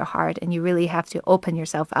into your heart, and you really have to open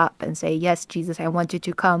yourself up and say, yes, Jesus, I want you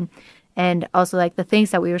to come. And also like the things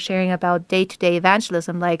that we were sharing about day-to-day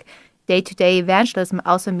evangelism, like day-to-day evangelism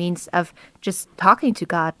also means of just talking to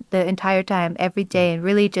God the entire time, every day, and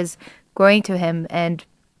really just going to him. And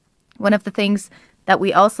one of the things that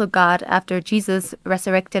we also got after Jesus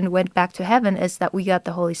resurrected and went back to heaven is that we got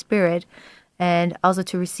the Holy Spirit. And also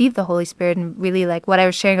to receive the Holy Spirit, and really like what I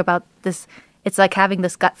was sharing about this, it's like having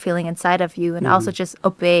this gut feeling inside of you, and also just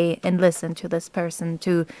obey and listen to this person,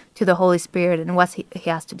 to the Holy Spirit and what he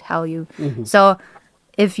has to tell you. So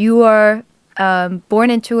if you are born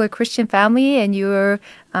into a Christian family and you're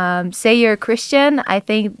say you're a Christian, I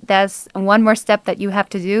think that's one more step that you have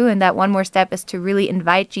to do, and that one more step is to really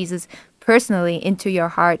invite Jesus personally into your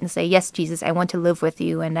heart and say, yes, Jesus, I want to live with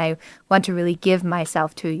you and I want to really give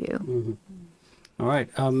myself to you. All right.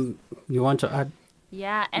 You want to add?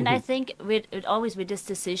 Yeah, and I think with always with this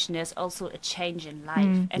decision, there's also a change in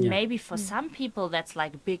life, and maybe for some people that's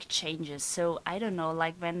like big changes. So I don't know,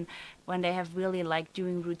 like when they have really like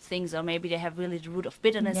doing rude things, or maybe they have really the root of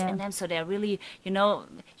bitterness in them, so they're really,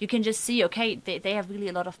 you can just see, okay, they have really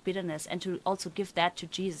a lot of bitterness, and to also give that to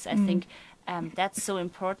Jesus, I think that's so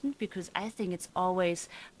important, because I think it's always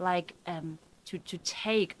like to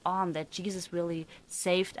take on that Jesus really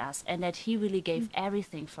saved us and that he really gave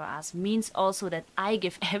everything for us means also that I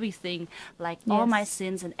give everything, like all my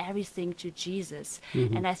sins and everything to Jesus.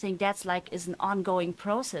 And I think that's like is an ongoing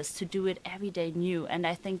process to do it every day new. And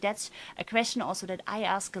I think that's a question also that I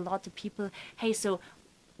ask a lot to people. Hey, so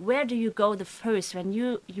where do you go the first when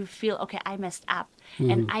you feel, okay, I messed up?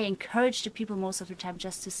 And I encourage the people most of the time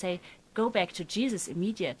just to say, go back to Jesus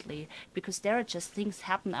immediately, because there are just things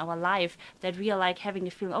happen in our life that we are like having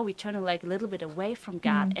a feeling, oh, we turn like a little bit away from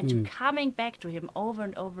God, and to coming back to him over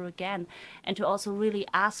and over again, and to also really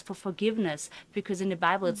ask for forgiveness, because in the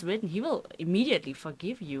Bible it's written he will immediately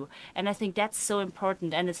forgive you. And I think that's so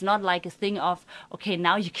important, and it's not like a thing of, okay,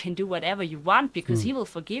 now you can do whatever you want because he will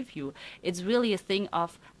forgive you. It's really a thing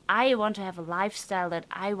of, I want to have a lifestyle that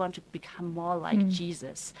I want to become more like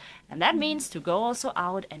Jesus. And that means to go also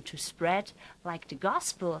out and to spread like the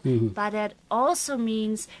gospel. But that also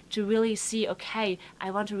means to really see, okay,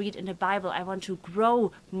 I want to read in the Bible. I want to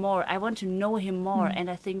grow more. I want to know him more. And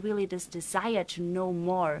I think really this desire to know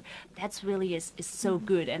more, that's really is so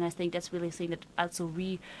good. And I think that's really a thing that also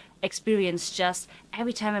we experience just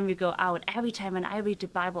every time when we go out, every time when I read the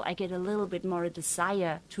Bible, I get a little bit more a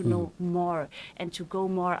desire to know more and to go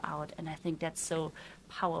more out. And I think that's so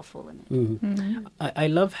powerful in it. I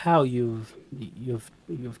love how you've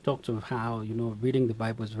talked of how reading the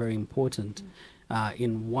Bible is very important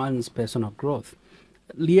in one's personal growth.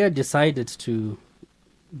 Leah decided to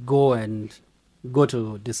go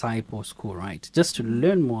to disciple school, right? Just to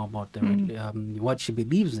learn more about what she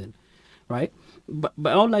believes in, right? But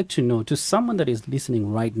I would like to know, to someone that is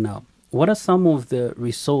listening right now, what are some of the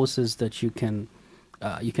resources that you can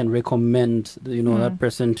recommend that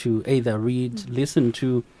person to either read, listen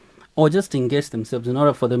to, or just engage themselves in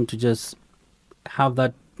order for them to just have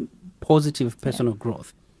that positive personal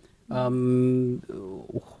growth? Who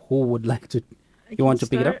would like to? You want to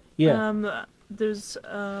pick it up? Yeah. There's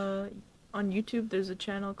on YouTube, there's a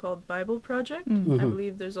channel called Bible Project. I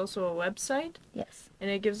believe there's also a website. Yes. And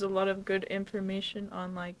it gives a lot of good information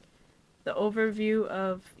on like the overview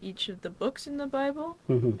of each of the books in the Bible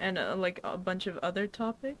and like a bunch of other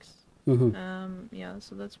topics.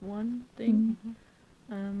 So that's one thing.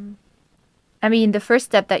 I mean, the first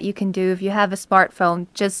step that you can do if you have a smartphone,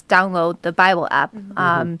 just download the Bible app.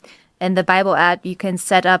 In the Bible app, you can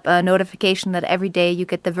set up a notification that every day you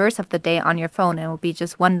get the verse of the day on your phone. And it will be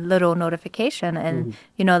just one little notification. And,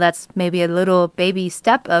 that's maybe a little baby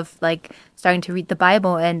step of like starting to read the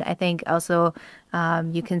Bible. And I think also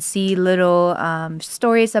you can see little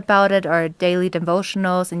stories about it or daily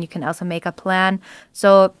devotionals, and you can also make a plan.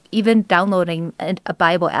 So even downloading a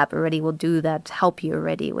Bible app already will do that, help you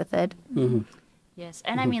already with it. Yes,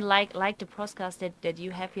 and I mean, like the podcast that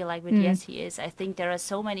you have here, like with yesHEis, I think there are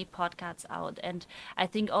so many podcasts out, and I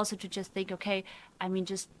think also to just think, okay, I mean,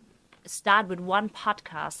 just start with one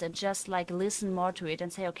podcast and just like listen more to it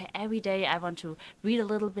and say, okay, every day I want to read a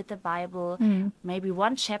little bit the Bible, maybe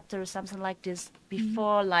one chapter or something like this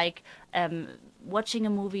before like watching a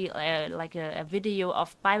movie, like a video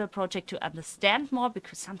of Bible Project to understand more,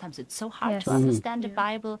 because sometimes it's so hard to understand the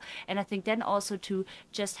Bible. And I think then also to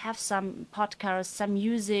just have some podcasts, some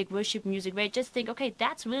music, worship music, where you just think, okay,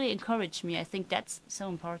 that's really encouraged me. I think that's so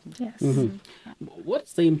important. Yes.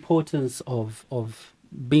 What's the importance of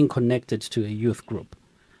being connected to a youth group?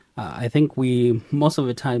 I think we most of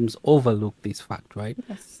the times overlook this fact, right?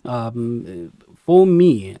 Yes. For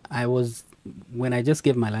me, when I just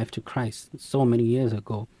gave my life to Christ so many years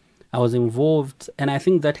ago, I was involved, and I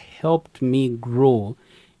think that helped me grow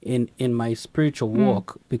in my spiritual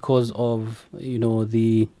walk because of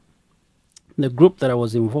the group that I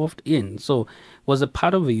was involved in. So was a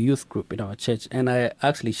part of a youth group in our church, and I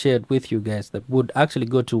actually shared with you guys that would actually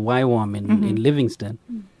go to YWAM in Livingston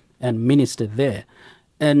and minister there.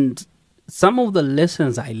 And some of the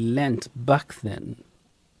lessons I learned back then,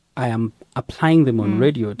 I am applying them on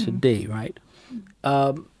radio today, right?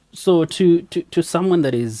 So to someone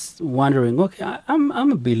that is wondering, okay, I'm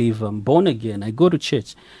a believer, I'm born again, I go to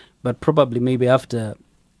church, but probably maybe after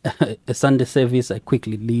a Sunday service, I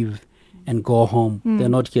quickly leave and go home. They're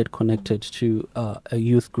not yet connected to a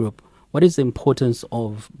youth group. What is the importance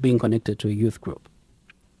of being connected to a youth group?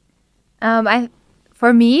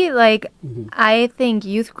 For me, like, I think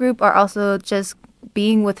youth group are also just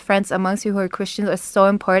being with friends amongst you who are Christians is so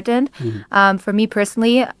important. For me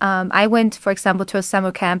personally, I went, for example, to a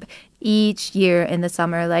summer camp each year in the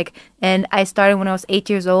summer, and I started when I was 8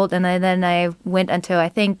 years old, and then I went until I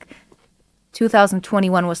think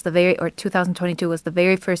 2021 was 2022 was the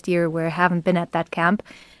very first year where I haven't been at that camp.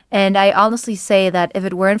 And I honestly say that if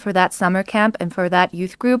it weren't for that summer camp and for that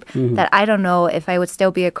youth group, that I don't know if I would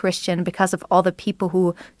still be a Christian because of all the people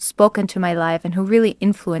who spoke into my life and who really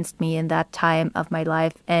influenced me in that time of my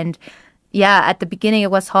life. And yeah, at the beginning it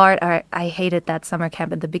was hard. I hated that summer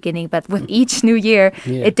camp at the beginning, but with each new year,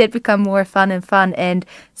 it did become more fun. And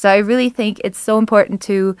so I really think it's so important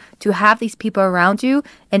to have these people around you.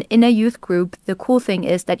 And in a youth group, the cool thing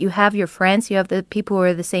is that you have your friends, you have the people who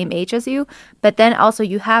are the same age as you, but then also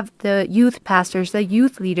you have the youth pastors, the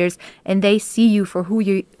youth leaders, and they see you for who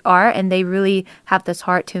you are, and they really have this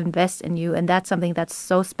heart to invest in you. And that's something that's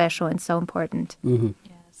so special and so important.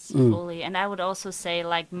 Fully. And I would also say,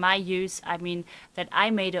 like, my youth, I mean, that I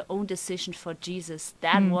made a own decision for Jesus,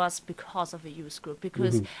 that was because of a youth group,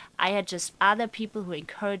 because I had just other people who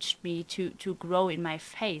encouraged me to grow in my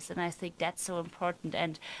faith. And I think that's so important.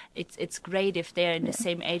 And it's great if they're in the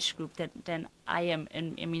same age group than I am.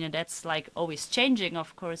 And I mean, that's like always changing,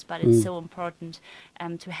 of course, but it's so important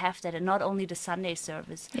to have that. And not only the Sunday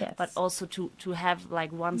service, but also to have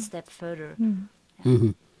like one step further.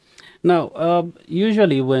 Now,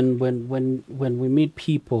 usually when we meet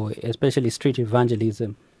people, especially street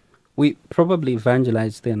evangelism, we probably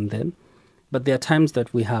evangelize them then, but there are times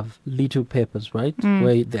that we have little papers, right,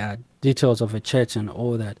 where there are details of a church and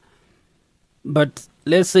all that. But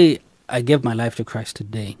let's say I gave my life to Christ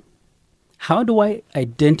today. How do I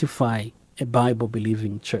identify a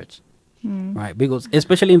Bible-believing church, right? Because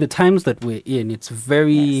especially in the times that we're in, it's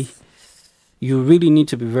very... You really need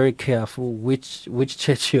to be very careful which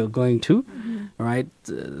church you're going to, right?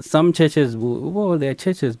 Some churches, they're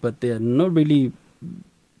churches, but they're not really,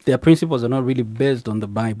 their principles are not really based on the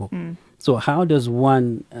Bible. So how does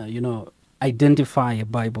one, identify a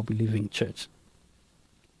Bible-believing church?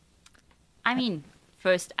 I mean,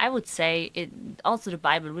 first, I would say also the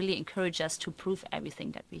Bible really encourages us to prove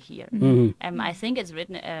everything that we hear. I think it's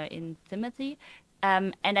written in Timothy,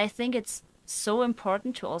 and I think it's so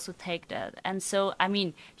important to also take that. And so, I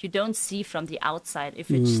mean, you don't see from the outside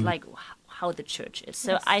if it's like how the church is.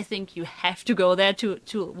 So I think you have to go there to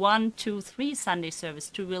 1, 2, 3 Sunday service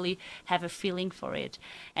to really have a feeling for it.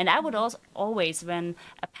 And I would also always, when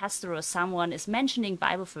a pastor or someone is mentioning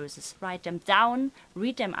Bible verses, write them down,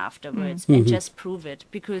 read them afterwards, and just prove it.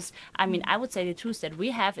 Because, I mean, I would say the truth that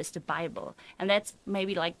we have is the Bible. And that's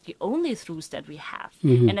maybe like the only truth that we have.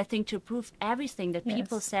 And I think to prove everything that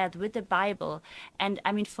people said with the Bible. And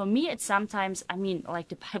I mean, for me, it's sometimes, I mean, like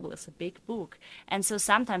the Bible is a big book. And so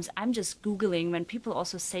sometimes I'm just Googling, when people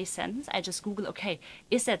also say sentence, I just Google, okay,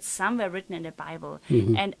 is that somewhere written in the Bible?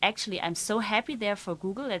 And actually, I'm so happy there for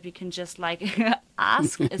Google that we can just like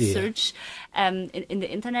ask a search in the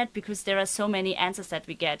internet, because there are so many answers that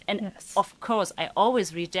we get. And of course, I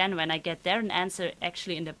always read then when I get there an answer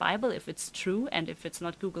actually in the Bible, if it's true and if it's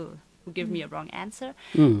not Google who give me a wrong answer.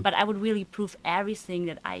 But I would really prove everything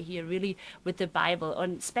that I hear really with the Bible.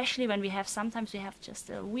 And especially when sometimes we have just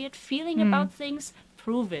a weird feeling about things,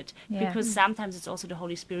 prove it. Because sometimes it's also the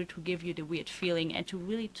Holy Spirit who give you the weird feeling and to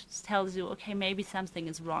really tells you, okay, maybe something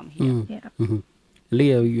is wrong here.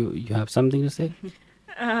 Leah, you have something to say?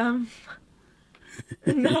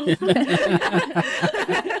 No.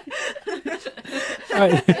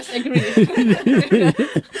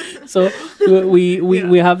 So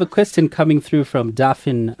we have a question coming through from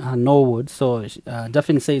Daphne Norwood. So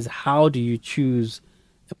Daphne says, how do you choose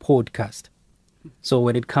a podcast? So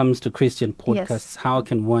when it comes to Christian podcasts, how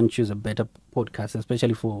can one choose a better podcast,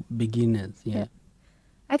 especially for beginners?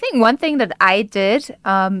 I think one thing that I did,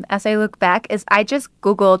 as I look back, is I just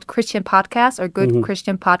Googled Christian podcasts or good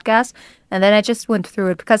Christian podcasts, and then I just went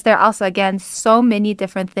through it, because there are also, again, so many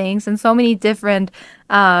different things and so many different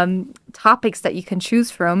topics that you can choose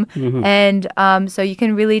from. And so you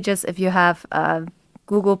can really just, if you have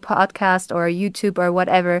Google Podcast or YouTube or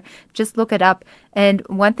whatever, just look it up. And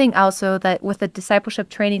one thing also that with the discipleship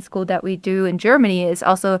training school that we do in Germany is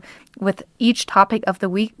also with each topic of the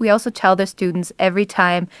week, we also tell the students every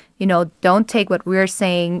time, don't take what we're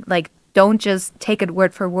saying, like don't just take it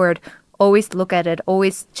word for word. always look at it,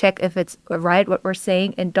 always check if it's right what we're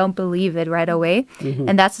saying, and don't believe it right away.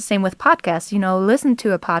 And that's the same with podcasts. Listen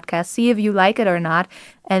to a podcast, see if you like it or not,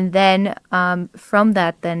 and then from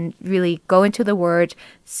that, then really go into the word,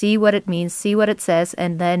 see what it means, see what it says,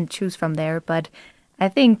 and then choose from there. But I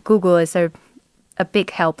think Google is a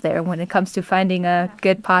big help there when it comes to finding a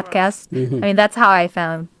good podcast. I mean, that's how I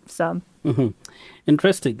found some.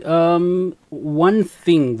 Interesting. One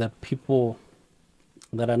thing that people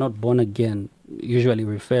that are not born again usually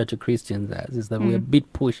refer to Christians as is that we're a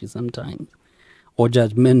bit pushy sometimes or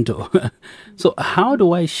judgmental. So how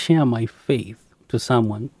do I share my faith to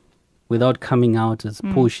someone without coming out as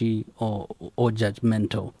pushy or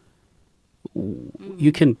judgmental?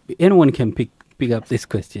 Anyone can pick up this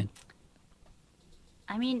question.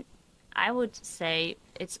 I mean, I would say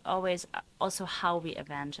it's always also how we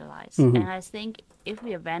evangelize. And I think if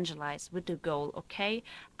we evangelize with the goal, okay,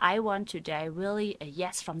 I want today really a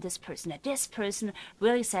yes from this person, that this person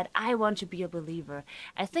really said, I want to be a believer.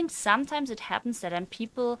 I think sometimes it happens that then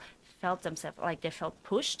people felt themselves like they felt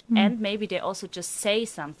pushed, and maybe they also just say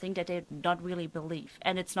something that they don't really believe.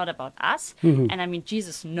 And it's not about us. And I mean,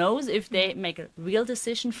 Jesus knows if they make a real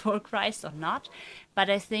decision for Christ or not. But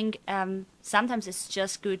I think sometimes it's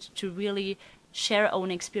just good to really share our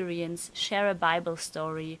own experience, share a Bible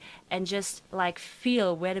story, and just like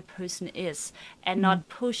feel where the person is and not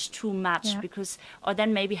push too much, because, or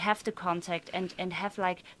then maybe have the contact and have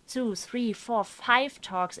like 2, 3, 4, 5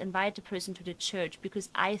 talks, invite the person to the church, because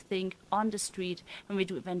I think on the street when we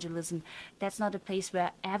do evangelism, that's not a place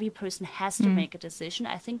where every person has to make a decision.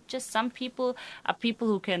 I think just some people are people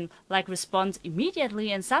who can like respond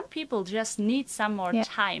immediately, and some people just need some more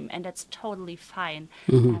time, and that's totally fine.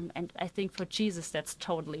 And I think for Jesus, that's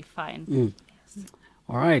totally fine.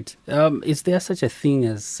 All right. Is there such a thing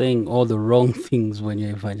as saying all the wrong things when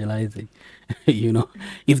you're evangelizing?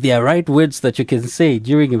 If there are right words that you can say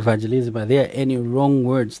during evangelism, are there any wrong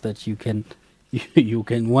words that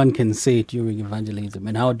one can say during evangelism,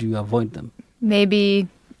 and how do you avoid them? Maybe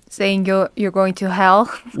saying you're going to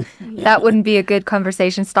hell. That wouldn't be a good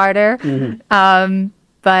conversation starter.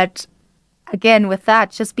 But again, with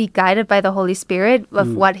that, just be guided by the Holy Spirit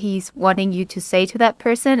of what He's wanting you to say to that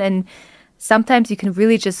person. And sometimes you can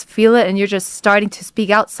really just feel it, and you're just starting to speak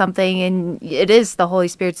out something, and it is the Holy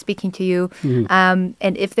Spirit speaking to you. And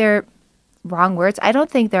if they're wrong words, I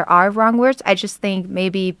don't think there are wrong words. I just think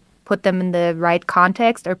maybe put them in the right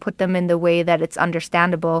context, or put them in the way that it's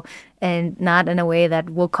understandable, and not in a way that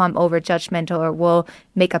will come over judgmental or will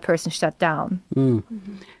make a person shut down.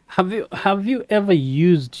 Have you ever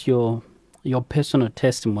used your personal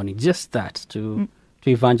testimony, just that, to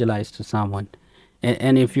evangelize to someone?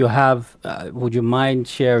 And if you have, would you mind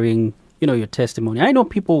sharing, your testimony? I know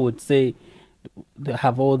people would say they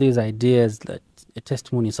have all these ideas that a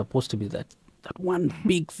testimony is supposed to be that one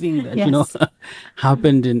big thing that,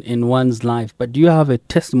 happened in one's life. But do you have a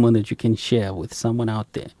testimony that you can share with someone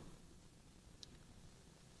out there?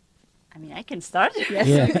 I mean, I can start.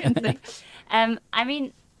 I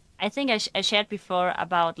mean, I think I shared before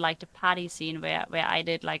about like the party scene where I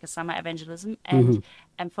did like a summer evangelism, and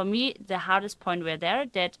for me the hardest point were there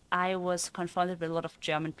that I was confronted with a lot of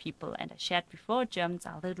German people, and I shared before Germans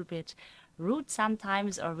are a little bit rude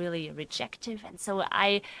sometimes or really rejective, and so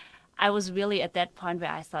I was really at that point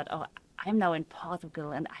where I thought, oh, I'm now in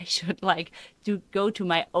Portugal and I should go to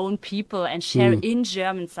my own people and share in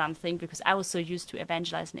German something, because I was so used to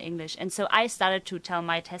evangelize in English. And so I started to tell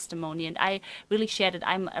my testimony, and I really shared that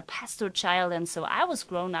I'm a pastor child, and so I was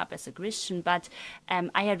grown up as a Christian, but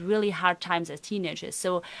I had really hard times as teenagers.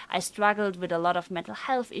 So I struggled with a lot of mental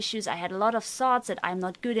health issues. I had a lot of thoughts that I'm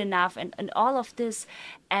not good enough and all of this.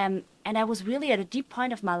 And I was really at a deep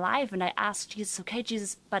point of my life, and I asked Jesus, okay,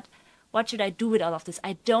 Jesus, but what should I do with all of this?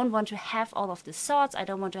 I don't want to have all of these thoughts. I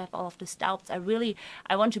don't want to have all of these doubts. I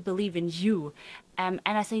want to believe in you. And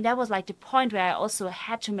I think that was like the point where I also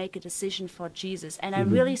had to make a decision for Jesus. And I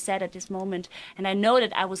really said at this moment, and I know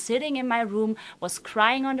that I was sitting in my room, was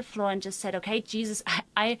crying on the floor, and just said, okay, Jesus,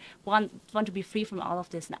 I want to be free from all of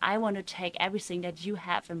this. And I want to take everything that you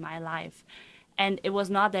have in my life. And it was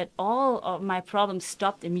not that all of my problems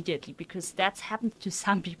stopped immediately, because that's happened to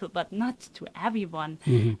some people, but not to everyone.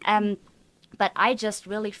 But I just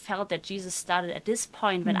really felt that Jesus started at this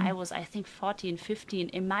point when I was, I think, 14, 15,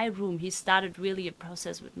 in my room. He started really a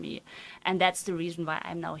process with me. And that's the reason why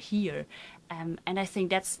I'm now here. And I think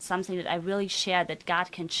that's something that I really share, that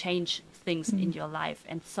God can change things in your life,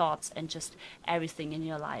 and thoughts, and just everything in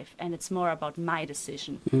your life. And it's more about my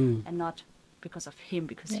decision and not because of him,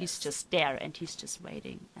 because he's just there and he's just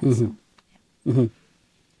waiting. And so,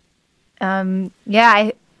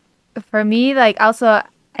 for me, like, also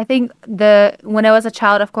I think when I was a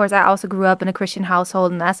child, of course, I also grew up in a Christian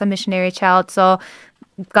household and as a missionary child. So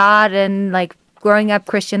God and like growing up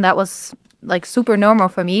Christian, that was like super normal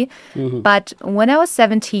for me. But when I was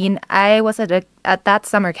 17, I was at that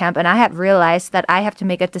summer camp, and I had realized that I have to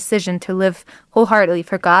make a decision to live wholeheartedly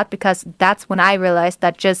for God, because that's when I realized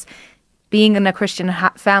that just being in a Christian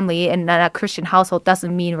family and a Christian household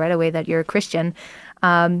doesn't mean right away that you're a Christian.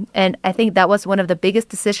 And I think that was one of the biggest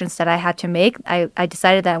decisions that I had to make. I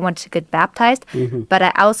decided that I wanted to get baptized, but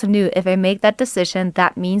I also knew if I make that decision,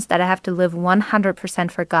 that means that I have to live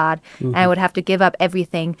 100% for God, and I would have to give up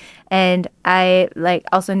everything. And I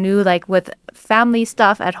also knew with family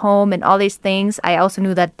stuff at home and all these things, I also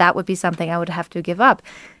knew that that would be something I would have to give up.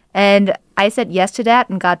 And I said yes to that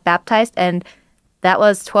and got baptized, and that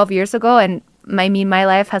was 12 years ago. And my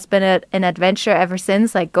life has been an adventure ever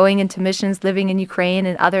since, like going into missions, living in Ukraine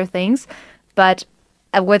and other things. But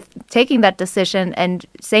with taking that decision and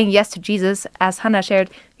saying yes to Jesus, as Hanna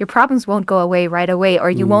shared, your problems won't go away right away,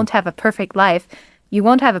 or you won't have a perfect life. You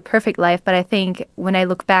won't have a perfect life, but I think when I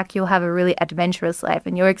look back, you'll have a really adventurous life,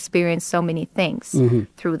 and you'll experience so many things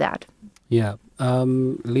through that. Yeah.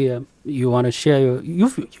 Leah, you want to share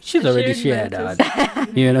she's already shared that.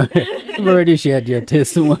 You've already shared your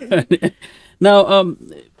testimony. Now,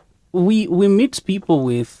 we meet people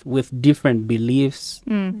with different beliefs,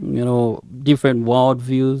 different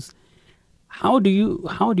worldviews. How do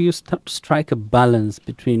you strike a balance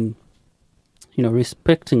between,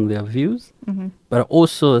 respecting their views, but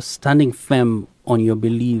also standing firm on your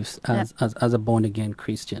beliefs as a born again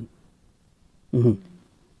Christian? Who?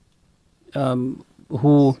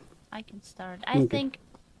 I can start. I think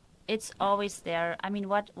it's always there. I mean,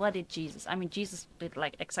 what did Jesus? I mean, Jesus did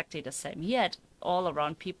exactly the same. He had all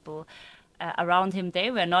around people around him. They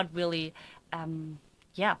were not really,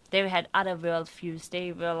 they had other worldviews.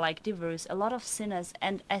 They were diverse, a lot of sinners.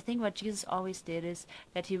 And I think what Jesus always did is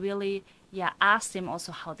that he really, asked them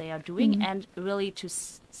also how they are doing, and really to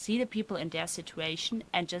see the people in their situation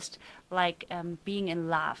and just being in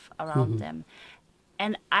love around them.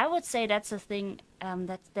 And I would say that's a thing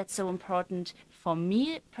that's so important for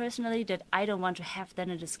me personally, that I don't want to have then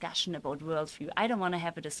a discussion about worldview. I don't want to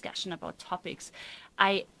have a discussion about topics.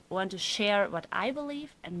 I want to share what I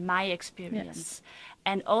believe and my experience.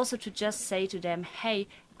 And also to just say to them, hey,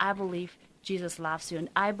 I believe Jesus loves you, and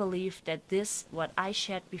I believe that this, what I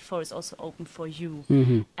shared before, is also open for you.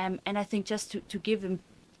 And I think just to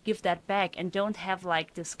give that back, and don't have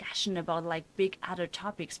discussion about big other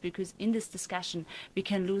topics, because in this discussion we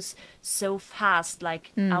can lose so fast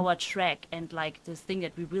our track and the thing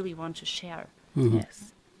that we really want to share.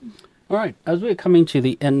 Yes. All right, as we're coming to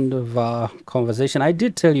the end of our conversation, I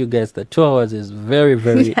did tell you guys that 2 hours is very,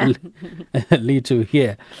 very little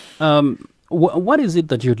here. What is it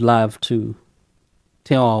that you'd love to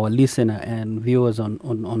tell our listener and viewers on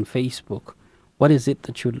Facebook? What is it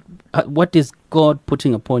that what is God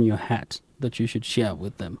putting upon your heart that you should share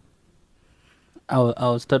with them?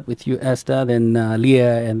 I'll start with you, Esther, then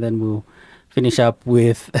Leah, and then we'll finish up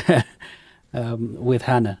with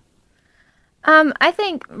Hanna. I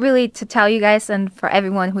think really to tell you guys and for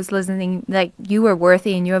everyone who's listening, you are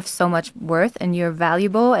worthy and you have so much worth and you're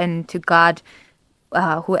valuable, and to God,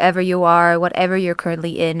 whoever you are, whatever you're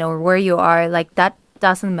currently in or where you are, that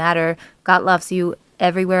doesn't matter. God loves you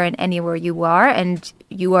everywhere and anywhere you are, and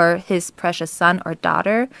you are his precious son or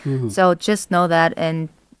daughter. So just know that, and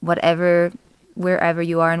wherever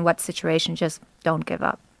you are in what situation, just don't give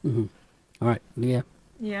up. All right, Leah.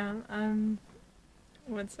 Yeah,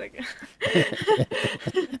 1 second.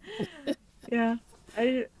 I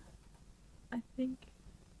think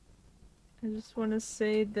I just want to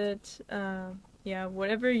say that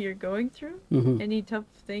whatever you're going through, any tough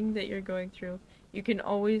thing that you're going through, you can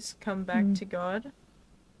always come back to God.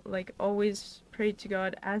 Always pray to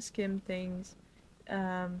God, ask him things,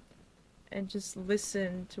 and just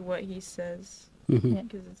listen to what he says,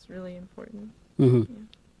 because it's really important.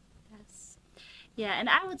 Yes. Yeah, and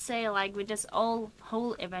I would say with this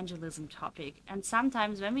whole evangelism topic, and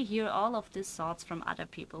sometimes when we hear all of these thoughts from other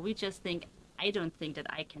people, we just think, I don't think that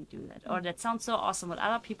I can do that, or that sounds so awesome what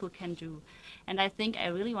other people can do. And I think I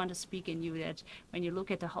really want to speak in you that when you look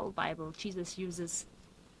at the whole Bible, Jesus uses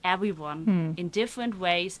everyone in different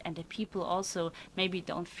ways, and the people also maybe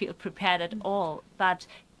don't feel prepared at all, but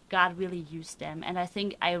God really used them. And I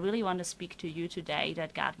think I really want to speak to you today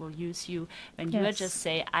that God will use you when you just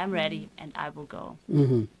say, I'm ready and I will go.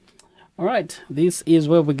 All right, this is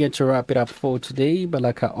where we get to wrap it up for today. But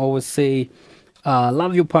like I always say,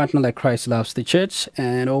 love your partner like Christ loves the church,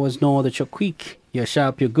 and always know that you're quick You're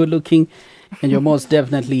sharp, you're good looking, and you're most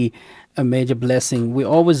definitely a major blessing. We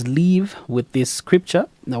always leave with this scripture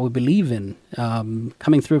that we believe in,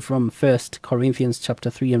 coming through from 1 Corinthians chapter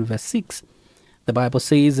 3 and verse 6. The Bible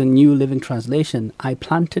says in New Living Translation, I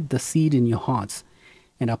planted the seed in your hearts,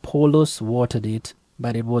 and Apollos watered it,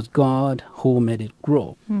 but it was God who made it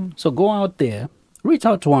grow. So go out there, reach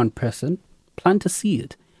out to one person, plant a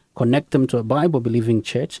seed, connect them to a Bible-believing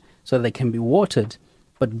church so they can be watered,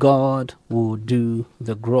 but God will do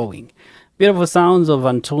the growing. Beautiful sounds of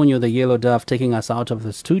Antonio the Yellow Dove taking us out of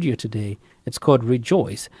the studio today. It's called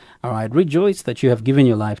Rejoice. All right, rejoice that you have given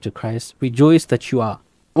your life to Christ. Rejoice that you are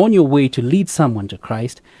on your way to lead someone to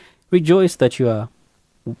Christ. Rejoice that you are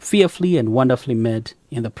fearfully and wonderfully made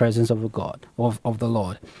in the presence of the God, of the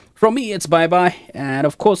Lord. From me, it's bye-bye. And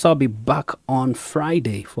of course, I'll be back on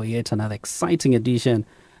Friday for yet another exciting edition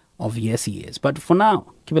of yesHEis. But for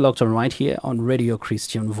now, keep it locked on right here on Radio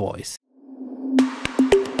Christian Voice.